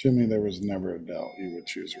 Jimmy, there was never a doubt you would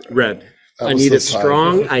choose red. Red. That I was need the it side.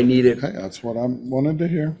 strong. I need it, Hey, that's what I wanted to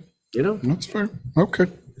hear. you know. That's fair. Okay.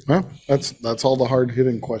 Well, that's all the hard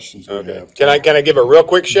hitting questions we Okay. have. Can I give a real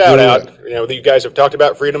quick shout Do out? it. You guys have talked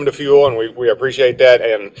about Freedom to Fuel, and we appreciate that.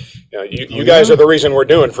 And you guys are the reason we're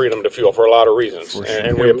doing Freedom to Fuel for a lot of reasons,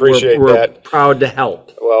 and we appreciate we're that. proud to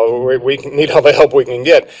help. Well, we need all the help we can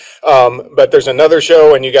get. But there's another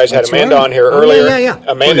show, and you guys had That's Amanda right. on here Oh, earlier. yeah.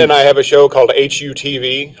 Amanda and I have a show called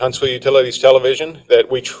HUTV, Huntsville Utilities Television, that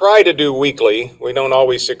we try to do weekly. We don't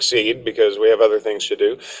always succeed because we have other things to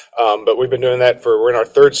do. But we've been doing that we're in our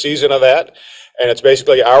third season of that. And it's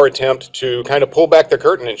basically our attempt to kind of pull back the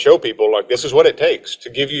curtain and show people, like, this is what it takes to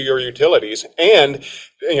give you your utilities. And,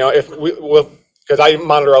 if because I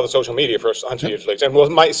monitor all the social media for Huntsville Utilities, and we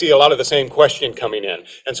might see a lot of the same question coming in.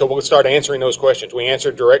 And so we'll start answering those questions. We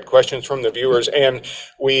answer direct questions from the viewers, and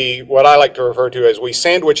what I like to refer to as we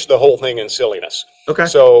sandwich the whole thing in silliness. Okay.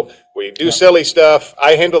 So we do silly stuff.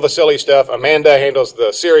 I handle the silly stuff. Amanda handles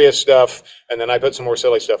the serious stuff, and then I put some more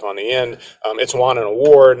silly stuff on the end. It's won an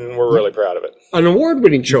award, and we're really proud of it. An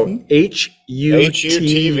award-winning show,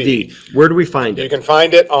 HUTV. Where do we find You it? can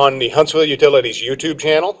find it on the Huntsville Utilities YouTube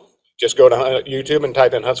channel. Just go to YouTube and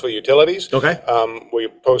type in Huntsville Utilities. Okay. We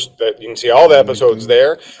post that. You can see all the episodes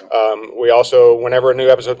there. We also, whenever a new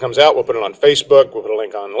episode comes out, we'll put it on Facebook. We'll put a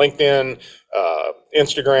link on LinkedIn,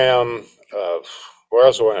 Instagram. Where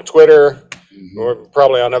else are we on? Twitter. We're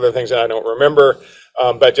probably on other things that I don't remember.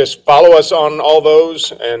 But just follow us on all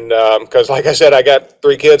those. And because, like I said, I got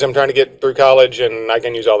 3 kids. I'm trying to get through college, and I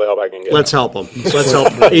can use all the help I can get. Let's help them. Let's help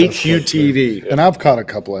HUTV. And I've caught a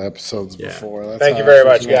couple of episodes before. That's Thank how you I very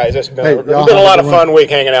much, appreciate it. guys. It's been, Hey, it's y'all been a have lot a of good fun week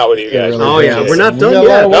hanging out with you guys. really Oh, is. yeah. We're not We done got a lot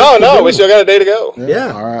yet. of work to No, do. we still got a day to go.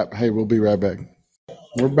 Yeah. All right. Hey, we'll be right back.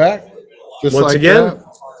 We're back. Just Once like again. that.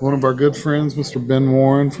 One of our good friends, Mr. Ben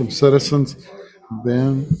Warren from Citizens.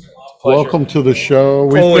 Ben, welcome to the show.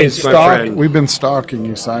 Always, my friend. We've been stalking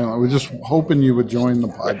you silently. We're just hoping you would join the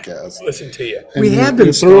podcast. Listen to you. And We he- have been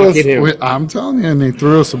he threw us- stalking him. I'm telling you, and he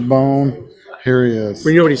threw us a bone. Here he is.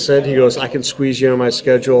 You know what he said? He goes, I can squeeze you in my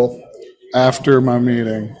schedule. After my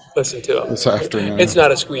meeting Listen to him. this afternoon. It's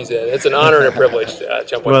not a squeeze in. It's an honor and a privilege to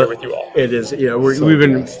jump on here with you all. It is, we've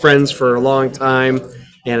been friends for a long time,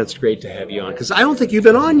 and it's great to have you on. Because I don't think you've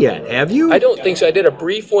been on yet, have you? I don't think so. I did a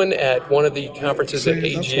brief one at one of the conferences at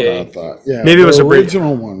That's what I AGA. thought. Yeah, Maybe it was the a brief-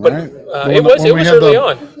 original one, right? it was we had early the,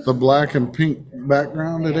 on. The black and pink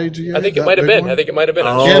background at AGA. I think it that might have big been. one? I think it might have been.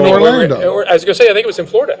 Oh. I In think we were- Orlando. I was going to say, I think it was in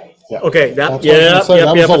Florida. Okay, That's what I was gonna say.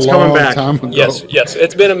 That was it's a coming long back. time ago. Yes,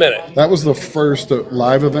 it's been a minute. That was the first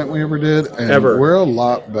live event we ever did, and Ever. we're a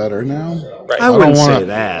lot better now. Right. I wouldn't wanna, say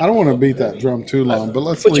that. I don't want to beat that drum too long, but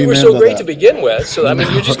let's But lean you were into so great that. to begin with. So, I mean,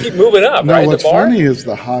 you just keep moving up, No, right? what's The bar. funny is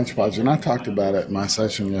the hodgepodge, and I talked about it in my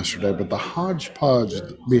session yesterday, but the hodgepodge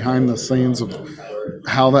behind the scenes of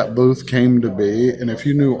how that booth came to be, and if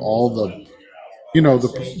you knew all the,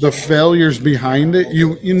 the failures behind it,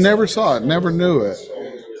 you never saw it, never knew it.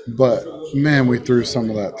 But man, we threw some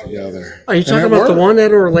of that together. Are you And talking it about the worked. one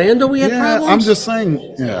at Orlando we had Yeah, problems? I'm just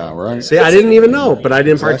saying. Yeah, right. See, I didn't even know, but I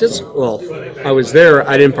didn't participate. Well, I was there.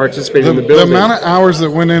 I didn't participate in the The building. amount of hours that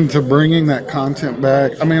went into bringing that content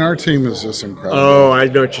back. I mean, our team is just incredible. Oh, I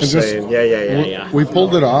know what you're And just- saying. Yeah. We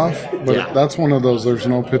pulled it off, but Yeah. that's one of those. There's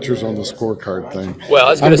no pictures on the scorecard thing. Well,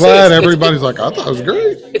 I was I'm gonna say, glad it's- everybody's like, I thought it was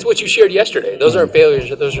great. It's what you shared yesterday. Those aren't failures.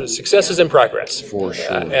 Those are successes in progress. For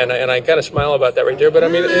sure. And I kind of smile about that right there. But I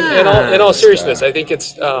mean, in all seriousness, I think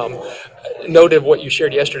it's noted what you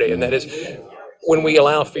shared yesterday, and that is when we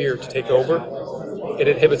allow fear to take over, it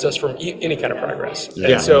inhibits us from any kind of progress. Yeah.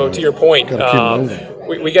 And so, to your point, Gotta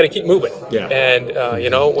keep we got to keep moving. Yeah. And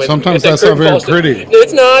when Sometimes if that that's not curtain very falls down- pretty.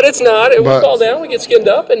 It's not. It's not. We But- fall down. We get skinned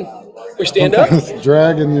up, and we stand up, It's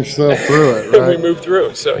dragging yourself through it, and we right? move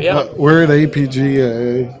through. So yeah. We're at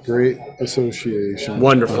APGA, great association.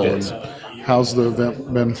 Wonderful. How's the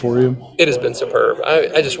event been for you? It has been superb.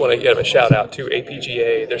 I just want to give a shout out to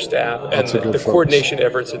APGA, their staff, and Lots of good the folks. coordination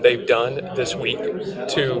efforts that they've done this week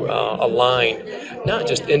to align not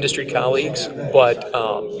just industry colleagues, but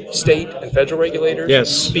state and federal regulators. Yes.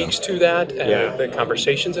 Speaks to that and Yeah. the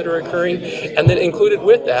conversations that are occurring. And then included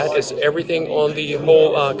with that is everything on the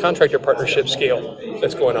whole contractor partnership scale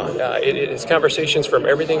that's going on. It's conversations from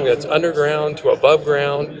everything that's underground to above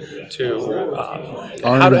ground to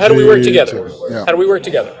how do we work RNG together? yeah. How do we work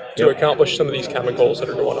together to accomplish some of these common goals that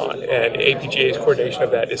are going on? And APGA's coordination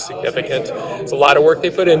of that is significant. It's a lot of work they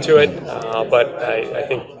put into it, but I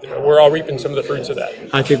think we're all reaping some of the fruits of that.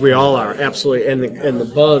 I think we all are, absolutely. And the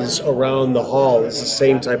buzz around the hall is the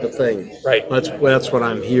same type of thing. Right. That's what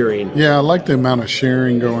I'm hearing. Yeah, I like the amount of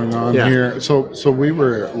sharing going on Yeah. here. So we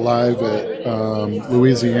were live at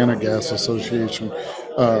Louisiana Gas Association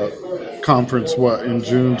conference, in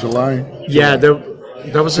June, July? Yeah,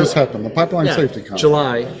 that was This happened, the Pipeline yeah, Safety Conference.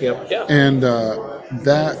 July. Yep. Yeah. And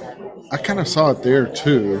that, I kind of saw it there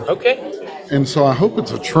too. Okay. And so I hope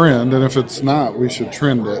it's a trend, and if it's not, we should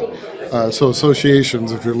trend it. So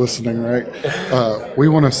associations, if you're listening, right, we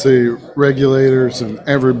want to see regulators and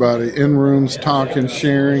everybody in rooms talking,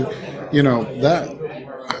 sharing.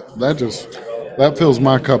 That fills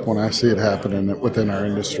my cup when I see it happening within our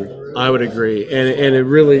industry. I would agree, and it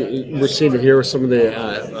really, we're seeing it here with some of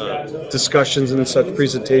the discussions and such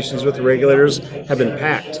presentations with the regulators have been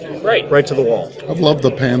packed right to the wall. I've loved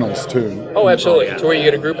the panels too. Oh, absolutely. To where you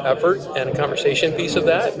get a group effort and a conversation piece of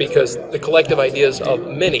that, because the collective ideas of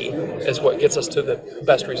many is what gets us to the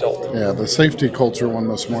best result. Yeah, the safety culture one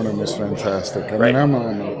this morning was fantastic. I Right. mean, I'm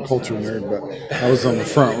a culture nerd, but I was on the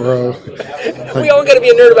front row. We all got to be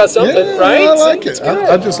a nerd about something, Yeah, right? I like It's it. good.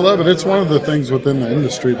 I just love it. It's one of the things within the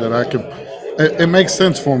industry that I could. It makes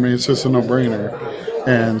sense for me. It's just a no-brainer,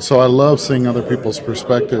 and so I love seeing other people's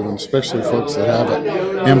perspective, and especially folks that have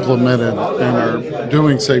it implemented and are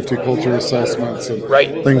doing safety culture assessments and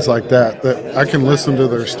Right. things like that. That I can listen to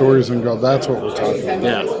their stories and go, "That's what we're talking about."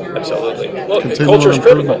 Yeah. Absolutely. Well, Continual culture is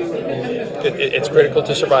critical. improvement. It's critical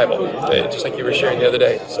to survival, just like you were sharing the other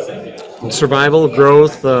day. So. Survival,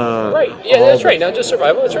 growth. Right. Yeah, all that's the- right. Not just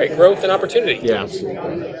survival. That's right. Growth and opportunity. Yeah.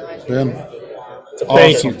 Ben,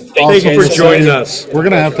 Thank awesome. you. Thank you for joining us. We're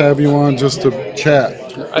gonna have to have you on just to chat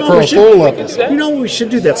I for a think full episode. You know, we should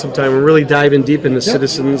do that sometime and really dive in deep into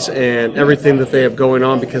citizens and everything that they have going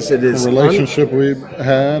on, because it is The relationship we've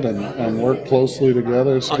had and worked closely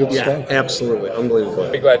together is good yeah, stuff. absolutely unbelievable.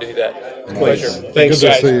 Be glad to do that. Pleasure. Thanks, Good to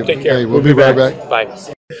guys. see you. Take care. Hey, we'll be right back. Bye.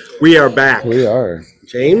 We are back. We are.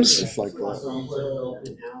 James, It's like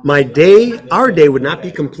that. our day would not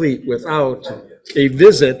be complete without a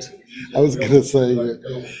visit. I was gonna say.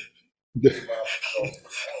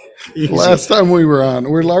 Last time we were on,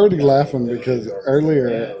 we're already laughing because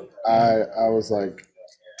earlier I was like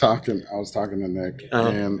talking. I was talking to Nick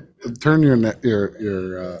and turn your name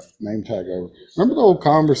tag over. Remember the old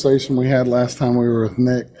conversation we had last time we were with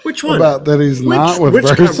Nick? Which one? About that he's not with which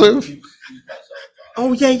Versive.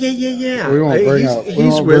 Oh yeah. We won't bring up. We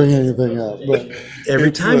He's won't with bring anything up. But every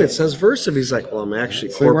it's time the- it says Versive, he's like, "Well, I'm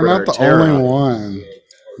actually See, we're corporate not the Artera." only one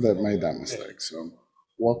that made that mistake. So,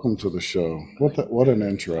 welcome to the show. What an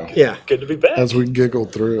intro. Yeah. Good to be back. As we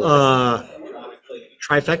giggled through it.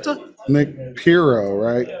 Trifecta. Nick Piro,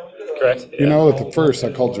 right? Correct. You know, at the first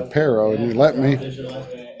I called you Pero, and you let me.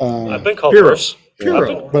 I've been called Piro. worse.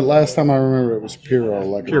 Piro. But last time I remember it was Piro,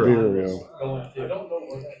 like Piro. a Piro.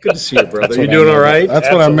 Good to see you, brother. You what I doing made all up- right?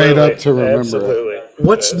 That's what I made up to remember. Absolutely.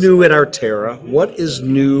 What's new at Artera? What is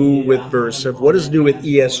new with Versive? What is new with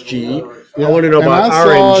ESG? I want to know And about I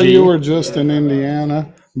saw RNG. you were just in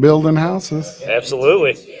Indiana building houses.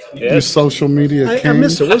 Absolutely. You Yes. social media I king.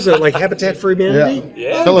 missed it. What was it, like Habitat for Humanity?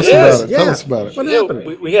 Yeah. Tell us Yes. about it. Tell us about it. What Yeah,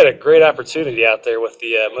 happened? we had a great opportunity out there with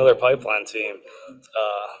the Miller Pipeline team.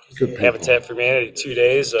 Good people. Habitat for Humanity, 2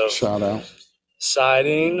 days of Shout out.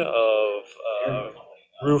 siding, of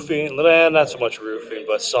roofing, not so much roofing,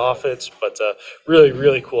 but soffits, but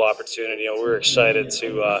really cool opportunity. You know, we're excited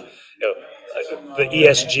to, the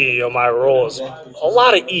ESG, my role is a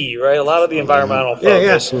lot of E, right? A lot of the environmental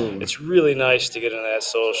Yeah, focus. It's really nice to get into that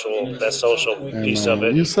social And, piece of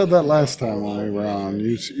it. You said that last time when we were on.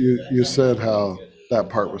 You said how that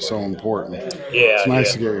part was so important. Yeah, It's nice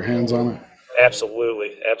yeah. to get your hands on it.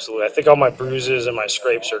 Absolutely. I think all my bruises and my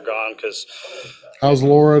scrapes are gone because How's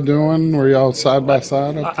Laura doing? Were y'all side by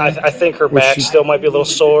side? up there? I think her back she- still might be a little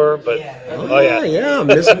sore, but Yeah.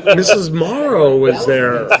 Mrs. Morrow was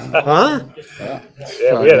there. Huh?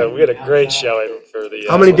 yeah, we had a great showing for the.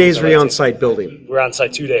 How many days were you on site building? We're on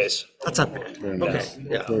site 2 days. That's not bad. Very Okay. nice.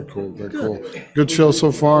 Yeah. Very cool. Very cool. Good show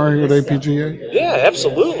so far here at APGA. Yeah,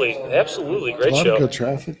 absolutely, A great lot show. of good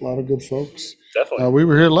traffic. A lot of good folks. Definitely, We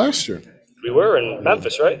were here last year. we were in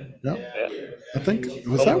Memphis, right? Yeah. Yeah, I think,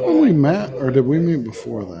 was that when we met or did we meet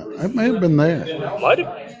before that? I may have been there. might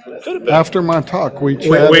have, could have been. After my talk, we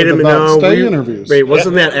chatted Wait a minute. about No, stay interviews. Wait,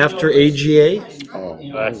 wasn't that after AGA? Oh,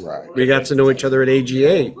 all right. We got to know each other at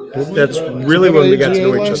AGA. That's really when we got to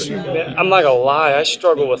know each last other. year? Man, I'm not gonna lie, I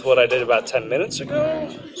struggle with what I did about 10 minutes ago.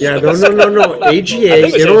 Yeah, no. AGA I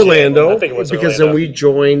think it was in AGA. Orlando, I think it was because then Orlando. we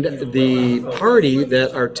joined the party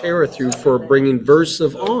that Artera threw for bringing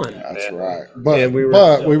Versive on. That's right. But And we were-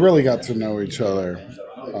 but we really got to know each other.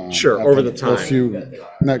 Sure, at over the time.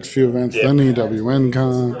 Next few events, then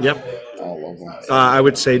EWNCon. Yep. All of them. I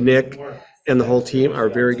would say Nick and the whole team are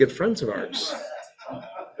very good friends of ours.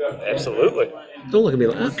 Absolutely. Don't look at me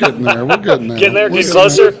like that. Getting there. We're getting there. Getting there, We're getting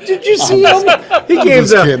closer. Did you see him? He I'm gave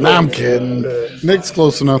just kidding. the. I'm kidding. Nick's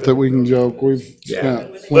close enough that we can joke. We've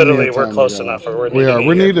spent plenty Literally, of we're time close together. enough. We're We are.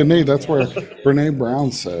 We're knee knee to knee. That's where Brene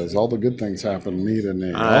Brown says all the good things happen knee to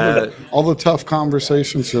knee. All the tough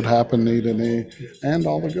conversations should happen knee to knee, and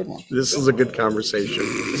all the good ones. This is a good conversation.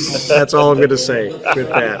 That's all I'm going to say with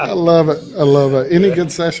I that. love it. I love it. Any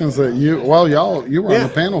good sessions that you were on Yeah. the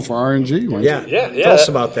panel for RNG, weren't Yeah. you? Yeah. Tell us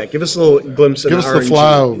about that. Give us a little glimpse Give into us the RNG.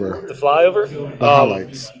 flyover, The flyover. the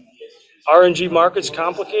highlights. RNG market's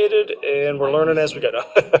complicated, and we're learning as we go.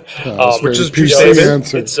 Which is PC PC.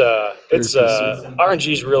 answer. It's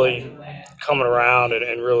RNG is really coming around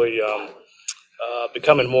and really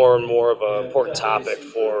becoming more and more of an important topic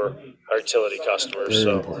for our utility customers.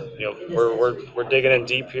 Very So we're digging in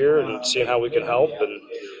deep here and seeing how we can help and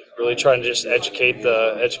really trying to just educate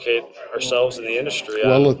ourselves in the industry.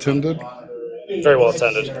 Well attended. Very well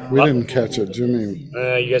attended. We didn't catch it, Jimmy.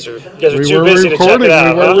 You guys are We too were busy to check recording. it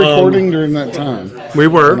out. We were huh? recording during that time, We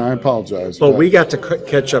were. and I apologize. But we got to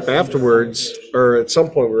catch up afterwards, or at some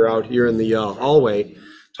point we were out here in the hallway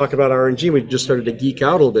talking about RNG. We just started to geek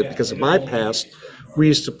out a little bit because in my past, we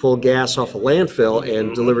used to pull gas off a landfill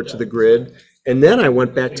and deliver it to the grid. And then I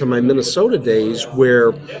went back to my Minnesota days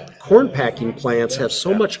where corn packing plants have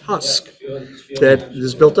so much husk that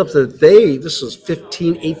is built up that this was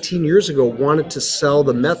 15, 18 years ago, wanted to sell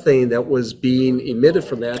the methane that was being emitted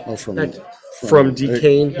from that. From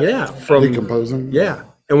decaying, from decomposing. Yeah.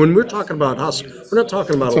 And when we're talking about husk, we're not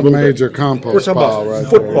talking about It's a a little bit. major We're compost talking pile about right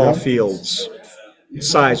football there. fields,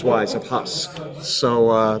 size-wise of husk.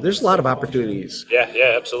 So there's a lot of opportunities. Yeah,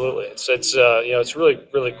 absolutely. It's it's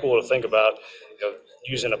really cool to think about,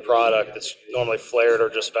 using a product that's normally flared or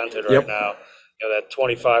just vented right Yep. now. That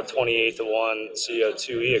 25-28 to 1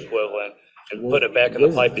 CO2e equivalent, and putting it back in the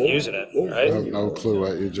pipe and using it, I right? have no clue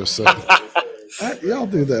what you just said. Y'all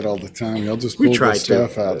do that all the time. Y'all just We pull try the to.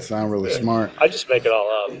 stuff out, sound really smart. I just make it all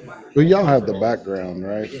up. But y'all have the background,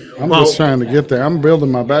 right? I'm just trying to get there. I'm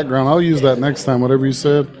building my background. I'll use that next time, whatever you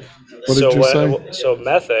said. What did you say? So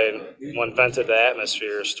methane, when vented to the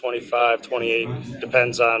atmosphere, is 25-28,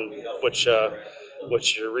 depends on which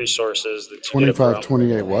your resource is that you get it 25, from.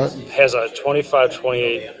 28 what? Has a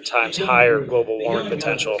 25-28 times higher global warming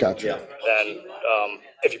potential Gotcha. than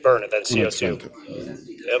if you burn it, than When it's CO2. vented.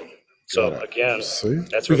 Yep. So Got it. again, See?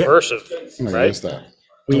 that's reversive, I right? missed that.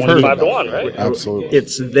 25 to 1, right? Absolutely.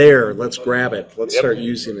 It's there. Let's grab it. Let's start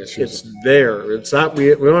using it. It's there. It's not. We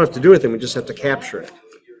don't have to do anything. We just have to capture it.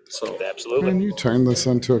 So Absolutely. Man, you turned this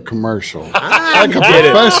into a commercial. Like a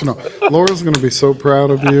professional. Laura's going to be so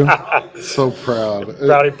proud of you. So proud.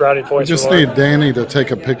 Brownie We points. just for Laura. need Danny to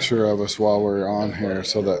take a picture of us while we're on here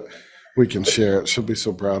so that we can share it. She'll be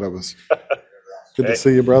so proud of us. Good to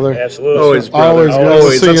see you, brother. Absolutely. always, brother. Always good to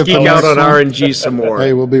Always. see Let's you at the geek out next on one. RNG some more.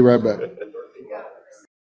 Hey, we'll be right back.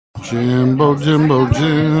 Jimbo,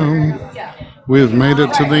 Jim. We have made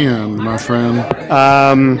it to the end, my friend.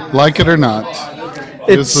 Like it or not,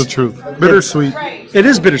 it's the truth. Bittersweet. It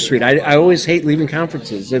is bittersweet. I always hate leaving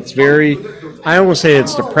conferences. It's very, I almost say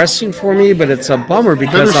it's depressing for me, but it's a bummer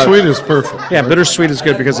because Bittersweet is perfect. yeah, bittersweet is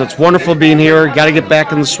good because it's wonderful being here. Got to get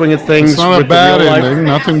back in the swing of things. It's not a with the bad real life. ending.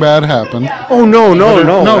 Nothing bad happened. Oh no.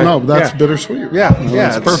 No, that's yeah. bittersweet. Yeah, No, yeah,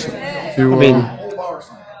 It's it's- perfect. You,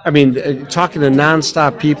 I mean, talking to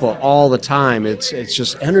nonstop people all the time, it's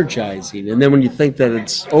just energizing. And then when you think that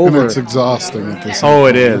it's and over, it's exhausting at the same Oh,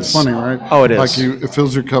 it time. is. It's funny, right? Oh, it is. Like it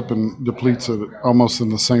fills your cup and depletes it almost in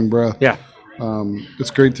the same breath. yeah, It's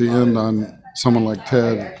great to end on someone like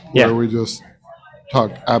Ted, Yeah. where we just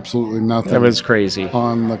talk absolutely nothing that was crazy.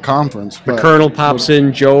 on the conference. But Colonel pops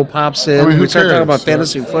in, Joe pops in. I mean, who we start talking cares, about right?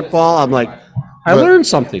 fantasy football. I'm like, I But- learned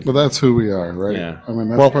something. But that's who we are, right? Yeah. I mean,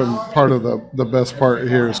 that's Well- part of the best part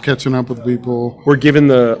here is catching up with people. We're giving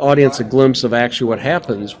the audience a glimpse of actually what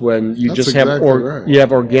happens when you That's just have exactly right. you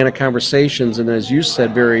have organic conversations, and as you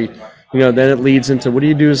said, very, then it leads into what do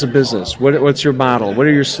you do as a business? What's your model? What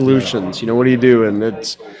are your solutions? What do you do?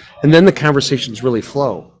 And then the conversations really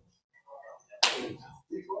flow.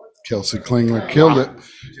 Kelsey Klingler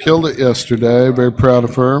killed it yesterday. Very proud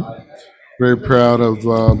of her. Very proud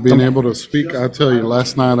of being able to speak. I tell you,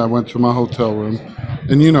 last night I went to my hotel room,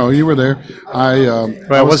 and you were there. I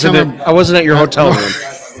wasn't at your hotel room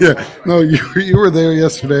Yeah, no, you were there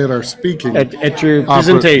yesterday at our speaking at your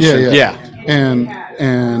presentation. Yeah. And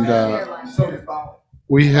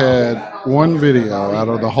we had one video out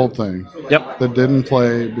of the whole thing. Yep. That didn't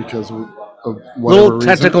play because of whatever Little reason.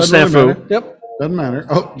 technical Doesn't really matter. snafu. Yep. Doesn't matter.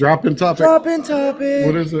 Oh, drop in topic. Drop-in topic.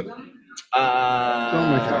 What is it?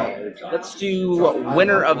 Let's do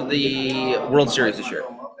winner of the World Series this year.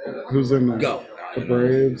 Who's in there? Go. The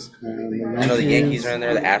Braves and the Yankees. I know the Yankees are in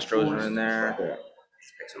there. The Astros are in there.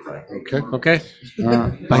 Okay. Okay.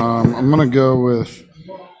 I'm gonna go with.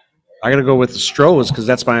 I got to go with the Stros because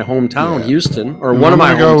that's my hometown, Yeah. Houston, or and one I'm of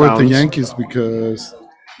my gonna go hometowns. with the Yankees because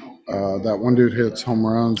that one dude hits home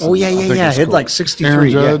runs. Oh, yeah, and I yeah, think yeah. it's Hit cool. like 63. Aaron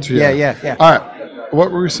Yeah. Judge. Yeah. All right.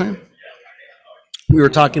 What were we saying? We were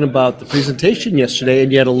talking about the presentation yesterday,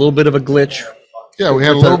 and you had a little bit of a glitch. Yeah, we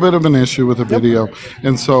had a little bit of an issue with the video,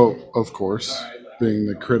 and so of course, being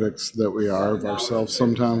the critics that we are of ourselves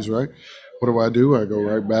sometimes, right? what do? I go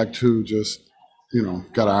right back to just,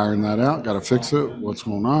 got to iron that out, got to fix it. What's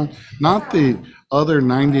going on? Not the other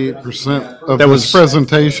 98% of this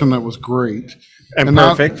presentation that was great. And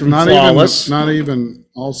perfect, not flawless. Not even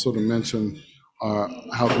also to mention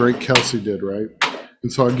how great Kelsey did, right?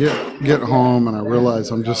 And so I get home and I realize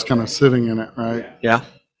I'm just kind of sitting in it, right? Yeah.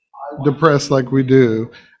 Depressed like we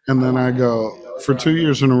do. And then I go, for 2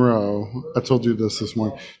 years in a row, I told you this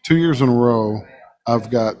morning, 2 years in a row, I've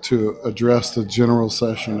got to address the general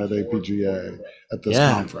session at APGA at this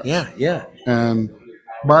conference. Yeah. And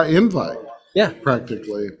by invite,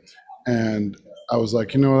 practically. And I was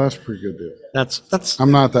like, that's a pretty good deal. That's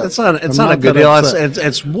I'm not that. It's not a good deal.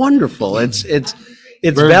 It's wonderful. It's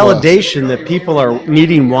Very validation that people are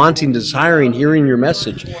needing, wanting, desiring, hearing your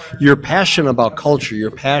message. You're passionate about culture.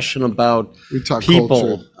 You're passionate about We talk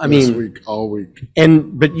people. culture this week, all week.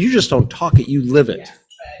 But you just don't talk it. You live it.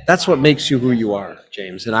 That's what makes you who you are,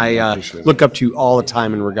 James. And I look up to you all the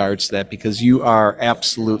time in regards to that, because you are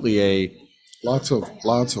absolutely a Lots of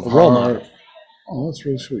role model. Oh, that's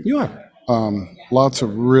really sweet. You are. Lots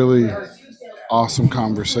of really awesome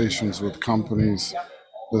conversations with companies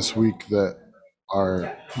this week that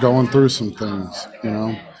are going through some things,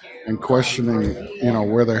 and questioning,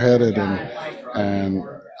 where they're headed, and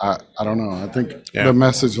I don't know. I think the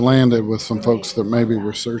message landed with some folks that maybe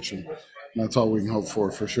were searching. And that's all we can hope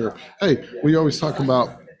for sure. Hey, we always talk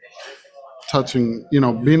about touching,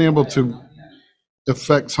 being able to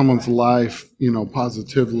affect someone's life,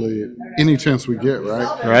 positively any chance we get,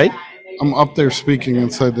 right? Right. I'm up there speaking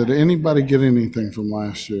and said, did anybody get anything from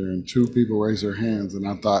last year? And 2 people raised their hands, and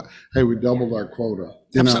I thought, hey, we doubled our quota.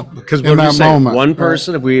 Because in that moment, one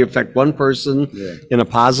person, if we affect one person in a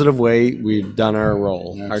positive way, we've done our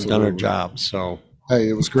role, done our job. So, hey,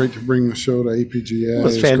 it was great to bring the show to APGA. It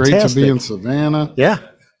was great to fantastic. be in Savannah. Yeah.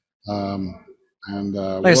 And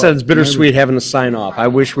like I said, it's bittersweet having to sign off. I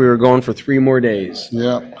wish we were going for 3 more days.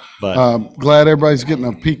 Yeah. But glad everybody's getting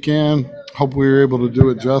a peek in. Hope we were able to do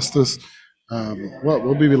it justice.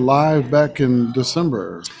 We'll be live back in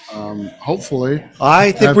December, hopefully.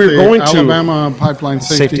 I think at we're the going to Alabama Pipeline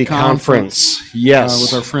Safety Conference. Yes.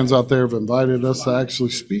 with our friends out there have invited us to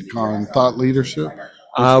actually speak on thought leadership.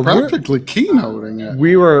 We're Practically keynoting it.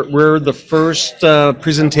 we're the first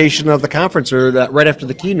presentation of the conference, or that right after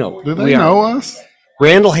the keynote. Do We they are. know us?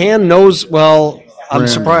 Randall Hand knows. Well, I'm Randall.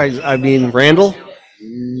 surprised. I mean, Randall.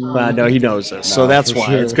 No, he knows us, so that's for why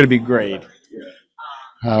sure. it's going to be great.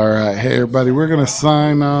 All right. Hey, everybody, we're going to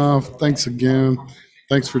sign off. Thanks again.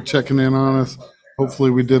 Thanks for checking in on us. Hopefully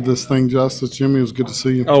we did this thing justice. Jimmy, it was good to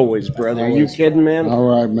see you. Always, brother. Are you kidding, man? All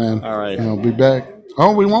right, man. All right. I'll be back.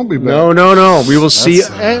 Oh, we won't be back. No. We will see you.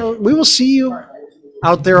 sad. We will see you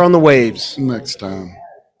out there on the waves. Next time.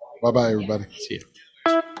 Bye-bye, everybody. See you.